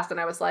Michael's past, and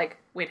I was like,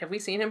 wait, have we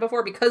seen him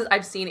before? Because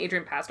I've seen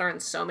Adrian Pasdar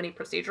in so many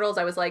procedurals,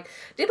 I was like,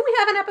 did we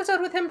have an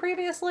episode with him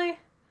previously?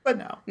 But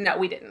no. No,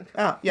 we didn't.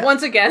 Oh, yeah.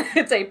 Once again,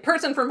 it's a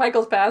person from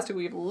Michael's past who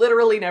we've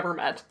literally never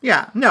met.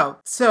 Yeah, no.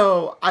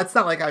 So, it's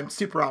not like I'm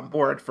super on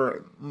board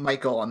for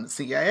Michael and the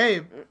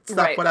CIA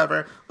stuff,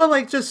 whatever. But,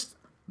 like, just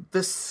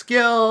the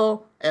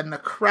skill and the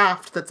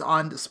craft that's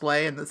on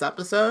display in this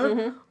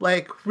episode,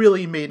 like,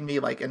 really made me,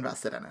 like,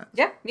 invested in it.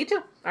 Yeah, me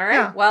too. All right.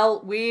 Yeah. Well,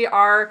 we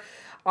are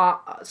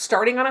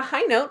starting on a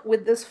high note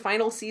with this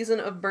final season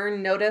of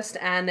Burn Noticed,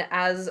 and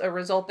as a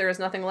result, there is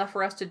nothing left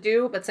for us to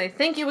do but say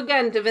thank you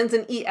again to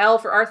Vincent E.L.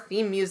 for our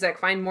theme music.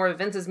 Find more of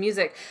Vince's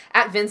music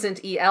at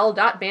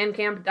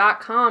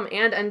vincentel.bandcamp.com,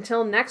 and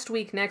until next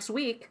week,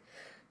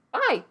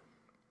 bye!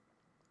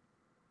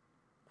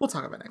 We'll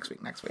talk about next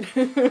week.